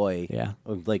buy the toy. Yeah.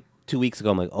 Like 2 weeks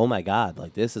ago, I'm like, oh my god,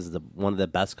 like this is one of the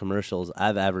best commercials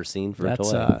I've ever seen for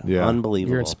That's, a toy. Yeah.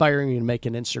 Unbelievable. You're inspiring me to make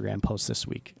an Instagram post this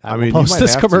week. I mean, will you post might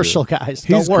this have to. commercial, guys.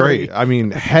 He's Don't worry. great. I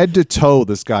mean, head to toe,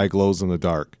 this guy glows in the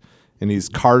dark, and he's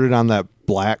carded on that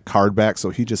black card back, so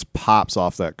he just pops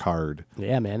off that card.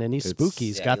 Yeah, man, and he's spooky.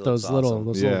 He's Yeah, got he those looks little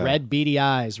awesome. Yeah. red beady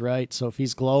eyes, right? So if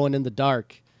he's glowing in the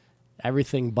dark,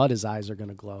 everything but his eyes are going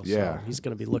to glow. Yeah. So he's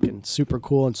going to be looking super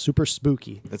cool and super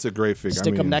spooky. It's a great figure.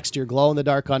 Stick him next to your glow in the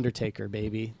dark Undertaker,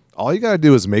 baby. All you gotta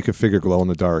do is make a figure glow in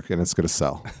the dark, and it's gonna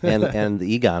sell. and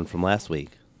the Egon from last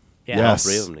week. Yeah. Yes.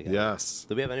 All three of them together. Yes.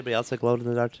 Do we have anybody else that glowed in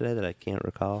the dark today that I can't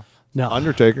recall? No.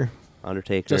 Undertaker.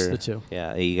 Undertaker. Just the two.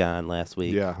 Yeah, Egon last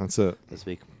week. Yeah, that's it. This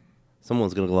week.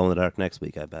 Someone's going to glow in the dark next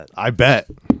week, I bet. I bet.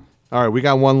 All right, we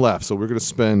got one left, so we're gonna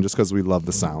spin just because we love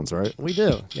the sounds, right? We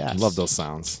do, yes. Love those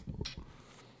sounds.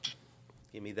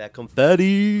 Give me that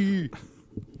confetti.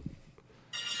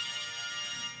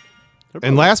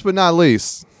 And last but not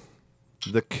least,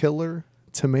 the Killer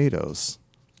Tomatoes.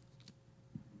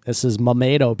 This is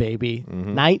Mamedo, baby.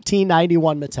 Mm-hmm.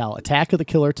 1991 Mattel. Attack of the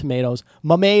Killer Tomatoes.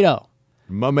 Mamedo.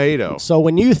 Mamedo. So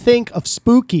when you think of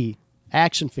spooky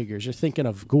action figures, you're thinking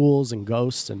of ghouls and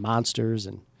ghosts and monsters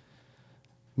and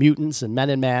mutants and men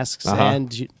in masks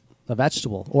and a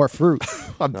vegetable or fruit.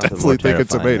 I'm Nothing definitely more thinking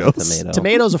terrifying than a tomatoes. tomato.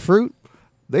 Tomatoes a fruit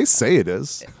They say it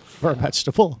is. or a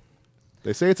vegetable?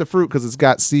 They say it's a fruit because it's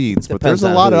got seeds, but Depends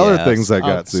there's a on lot who of you other ask. things that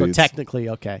got So seeds. technically,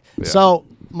 okay. So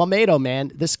Mamedo,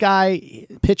 man, this guy,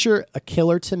 picture a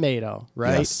killer tomato,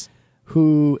 right? Yes.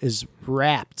 Who is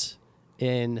wrapped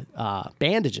in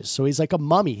bandages. So he's like a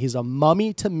mummy. He's a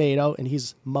mummy tomato, and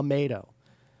he's Mamedo.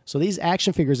 So these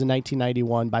action figures in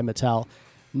 1991 by Mattel,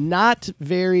 not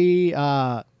very,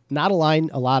 not a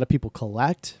line a lot of people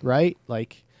collect, right?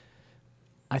 Like,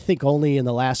 I think only in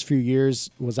the last few years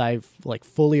was I like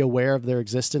fully aware of their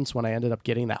existence when I ended up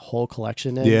getting that whole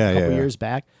collection in a couple years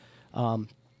back.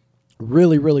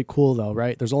 Really, really cool though,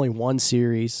 right? There's only one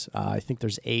series. I think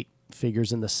there's 8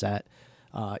 figures in the set.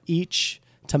 Each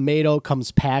tomato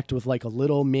comes packed with like a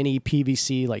little mini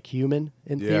PVC like human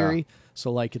in theory.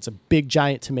 So like it's a big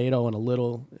giant tomato and a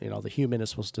little, the human is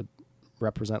supposed to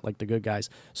represent like the good guys.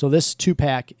 So this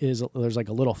 2-pack is there's like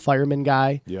a little fireman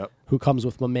guy who comes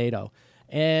with Mamedo.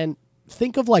 And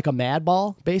think of like a Mad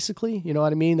Ball, basically. You know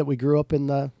what I mean? That we grew up in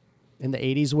the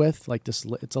 80s with. Like this,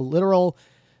 it's a literal.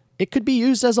 It could be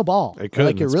used as a ball. It could.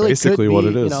 Like it It's really basically could be, what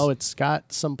it is. It's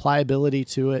got some pliability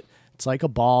to it. It's like a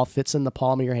ball, fits in the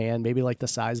palm of your hand, maybe like the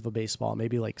size of a baseball,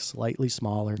 maybe like slightly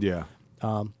smaller. Yeah.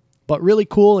 But really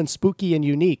cool and spooky and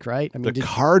unique, right? I mean, The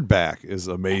card back is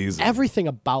amazing. everything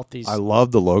about these I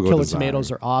love the logo Killer design.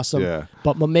 Tomatoes are awesome. Yeah.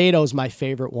 But Mamedo's my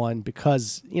favorite one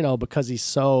because he's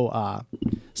so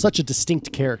such a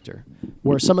distinct character.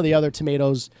 Where some of the other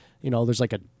tomatoes, there's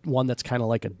like one that's kind of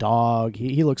like a dog.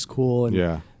 He looks cool. And,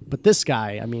 Yeah. But this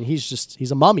guy, I mean,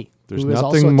 he's a mummy. There's who is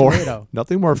also nothing a more tomato.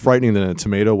 nothing more frightening than a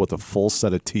tomato with a full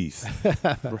set of teeth.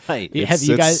 Right. Have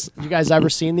you guys ever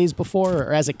seen these before,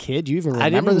 or as a kid, you even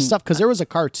remember the stuff? Because there was a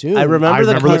cartoon. I remember, I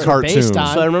remember the it was based cartoon.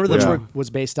 on, So I remember the which car- was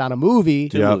based on a movie.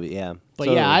 Yeah. movie, yeah. But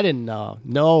So, yeah, I didn't know.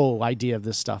 No idea of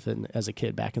this stuff as a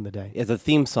kid back in the day. yeah, the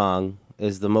theme song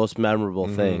is the most memorable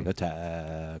Mm-hmm. thing.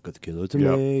 Attack of the Killer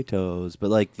Tomatoes. But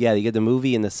like, yeah, you get the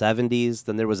movie in the 70s.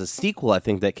 Then there was a sequel, I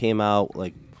think, that came out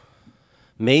like.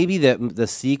 Maybe the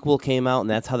sequel came out, and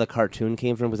that's how the cartoon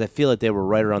came from, because I feel like they were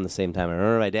right around the same time. I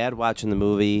remember my dad watching the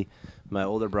movie, my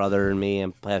older brother and me,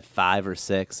 and I had 5 or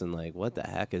 6, and like, what the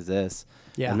heck is this?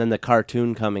 Yeah. And then the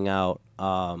cartoon coming out,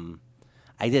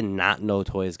 I did not know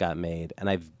toys got made, and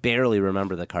I barely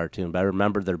remember the cartoon, but I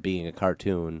remember there being a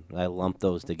cartoon. I lumped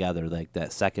those together, like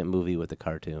that second movie with the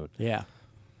cartoon. Yeah.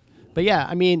 But yeah,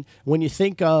 I mean, when you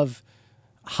think of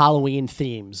Halloween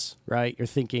themes, right? You're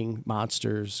thinking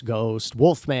monsters, ghost,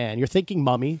 Wolfman. You're thinking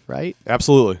mummy, right?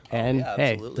 Absolutely. And yeah,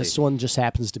 hey, absolutely. this one just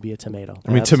happens to be a tomato.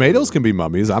 I mean, tomatoes can be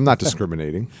mummies. I'm not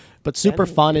discriminating. But super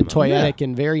fun and toyetic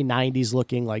and very 90s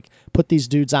looking. Like, put these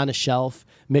dudes on a shelf,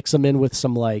 mix them in with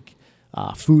some like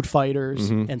food fighters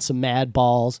and some Mad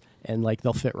Balls, and like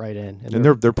they'll fit right in. And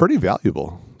they're pretty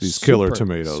valuable, these killer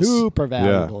tomatoes. Super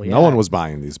valuable, yeah. No one was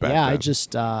buying these back Yeah, then. I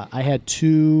just I had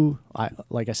 2.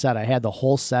 Like I said, I had the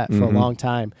whole set for a long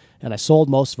time, and I sold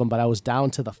most of them. But I was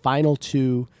down to the final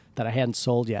 2 that I hadn't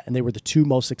sold yet, and they were the 2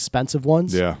 most expensive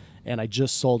ones. Yeah. And I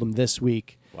just sold them this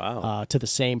week. Wow. To the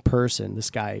same person. This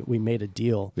guy, we made a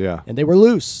deal. Yeah. And they were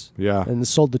loose. Yeah. And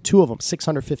sold the 2 of them,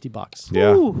 $650.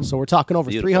 Yeah. So we're talking over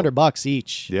Beautiful. $300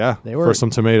 each. Yeah, They were for some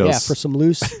tomatoes. Yeah, for some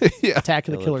loose Yeah. Attack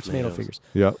of the Killer Tomato tomatoes. figures.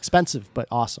 Yep. Expensive, but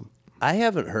awesome. I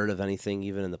haven't heard of anything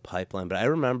even in the pipeline, but I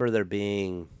remember there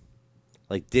being,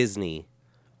 like, Disney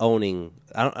owning.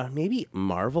 I don't. Maybe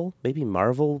Marvel. Maybe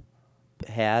Marvel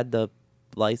had the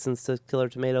license to Killer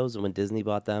Tomatoes when Disney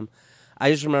bought them.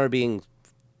 I just remember being.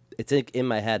 It's in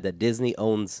my head that Disney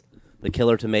owns the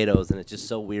Killer Tomatoes, and it's just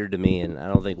so weird to me. And I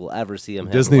don't think we'll ever see them.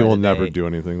 Disney will never do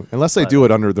anything unless they do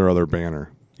it under their other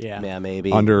banner. Yeah,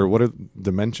 maybe under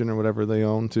Dimension or whatever they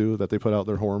own too, that they put out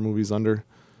their horror movies under.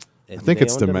 I think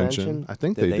it's Dimension. I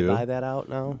think Did they do. Buy that out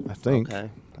now? I think. Okay.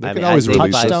 They could always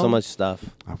release buy it. so much stuff.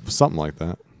 Something like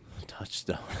that.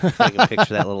 Touchstone. I can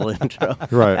picture that little intro.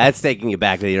 Right. That's taking you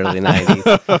back to the early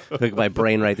 90s. Took my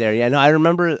brain right there. Yeah, no, I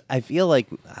remember, I feel like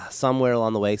somewhere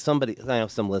along the way, somebody, I know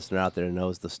some listener out there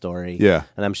knows the story. Yeah.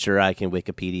 And I'm sure I can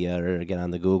Wikipedia or get on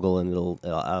the Google and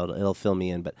it'll fill me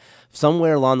in. But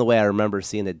somewhere along the way, I remember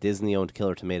seeing that Disney owned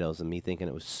Killer Tomatoes and me thinking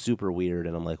it was super weird.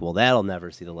 And I'm like, well, that'll never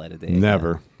see the light of day.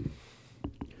 Never. Again.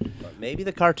 But maybe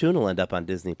the cartoon will end up on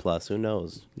Disney Plus. Who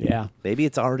knows? Yeah. Maybe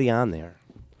it's already on there.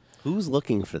 Who's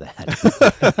looking for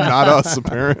that? Not us,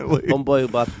 apparently. Homeboy who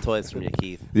bought the toys from you,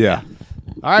 Keith. Yeah.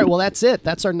 All right, well, that's it.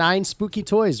 That's our 9 spooky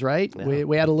toys, right? Yeah.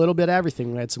 We had a little bit of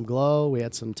everything. We had some glow, we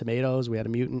had some tomatoes, we had a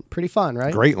mutant. Pretty fun,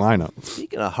 right? Great lineup.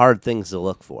 Speaking of hard things to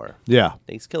look for, Yeah.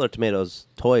 these Killer Tomatoes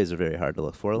toys are very hard to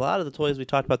look for. A lot of the toys we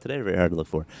talked about today are very hard to look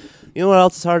for. You know what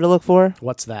else is hard to look for?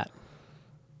 What's that?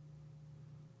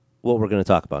 What we're going to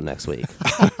talk about next week.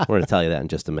 We're going to tell you that in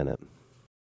just a minute.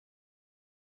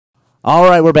 All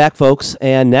right, we're back, folks.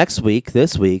 And this week,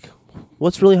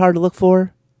 what's really hard to look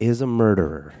for is a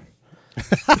murderer.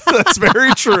 That's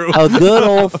very true. A good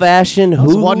old-fashioned I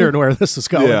was wondering where this was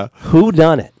going. Yeah. Who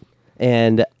done it?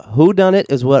 And Who Done It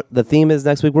is what the theme is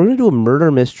next week. We're going to do a murder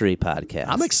mystery podcast.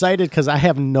 I'm excited because I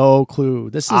have no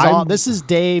clue. This is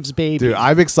Dave's baby. Dude,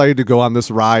 I'm excited to go on this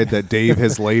ride that Dave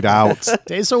has laid out.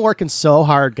 Dave's been working so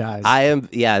hard, guys. I am.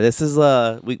 Yeah, this is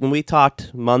when we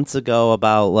talked months ago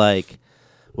about like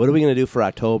what are we going to do for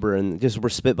October, and just we're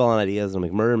spitballing ideas. And I'm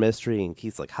like murder mystery, and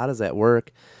Keith's like, how does that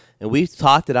work? And we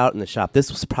talked it out in the shop.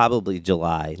 This was probably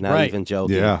July, not even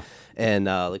joking. Yeah. And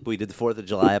like we did the 4th of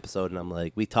July episode, and I'm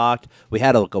like, we talked. We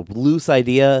had a loose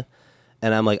idea,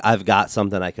 and I'm like, I've got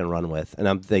something I can run with, and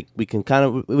I'm like, we can kind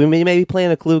of we may be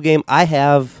playing a clue game. I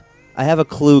have a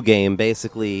clue game,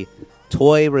 basically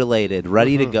toy related,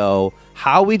 ready to go.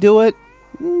 How we do it,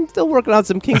 still working on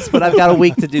some kinks, but I've got a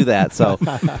week to do that. So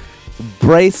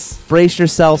brace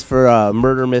yourselves for a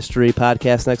murder mystery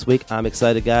podcast next week. I'm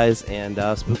excited, guys, and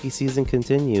spooky season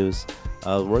continues.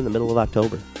 We're in the middle of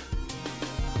October.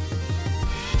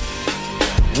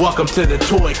 Welcome to the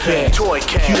Toy Cast.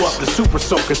 Cue up the super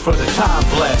soakers for the time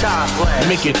blast.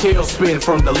 Make your tail spin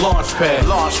from the launch pad.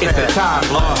 It's the time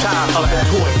blast of the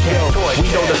Toy Cast. We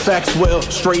know the facts well,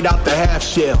 straight out the half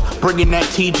shell. Bringing that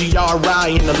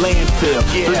TGRI in the landfill.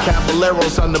 3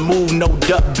 Caballeros on the move, no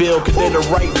duck bill. Cause they're the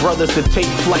right brothers to take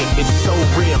flight. It's so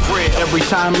real. Every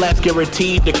time lapse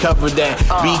guaranteed to cover that.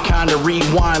 Be kinda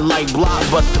rewind like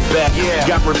Blockbuster back.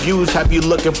 Got reviews, have you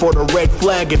looking for the red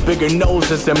flag and bigger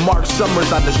noses than Mark Summers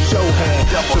on the show had.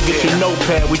 So get your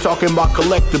notepad, we talking about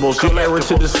collectibles. Your error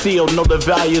to the seal, know the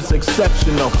value is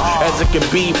exceptional. As it can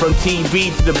be from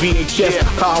TV to the VHS.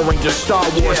 Power Rangers, Star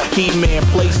Wars, He-Man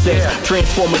playsets.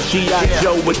 Transformers, G.I.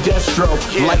 Joe with Destro.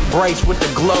 Light brights with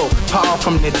the glow. Power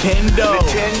from Nintendo.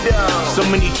 So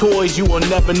many toys you will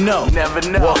never know.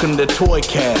 Welcome to Toy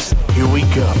Cast. Here we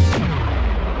go.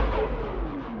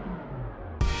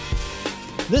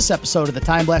 This episode of the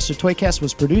Time Blaster Toycast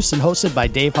was produced and hosted by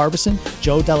Dave Harbison,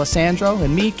 Joe D'Alessandro,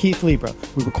 and me, Keith Libra.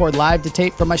 We record live to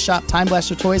tape from my shop, Time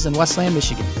Blaster Toys in Westland,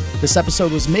 Michigan. This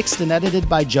episode was mixed and edited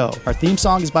by Joe. Our theme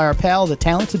song is by our pal, the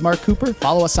talented Mark Cooper.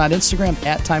 Follow us on Instagram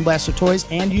at Time Blaster Toys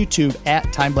and YouTube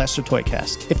at Time Blaster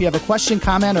Toycast. If you have a question,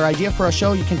 comment, or idea for our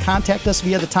show, you can contact us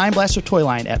via the Time Blaster Toy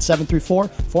line at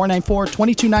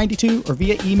 734-494-2292 or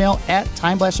via email at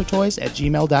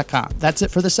timeblastertoys@gmail.com. That's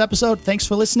it for this episode. Thanks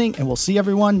for listening, and we'll see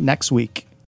everyone next week.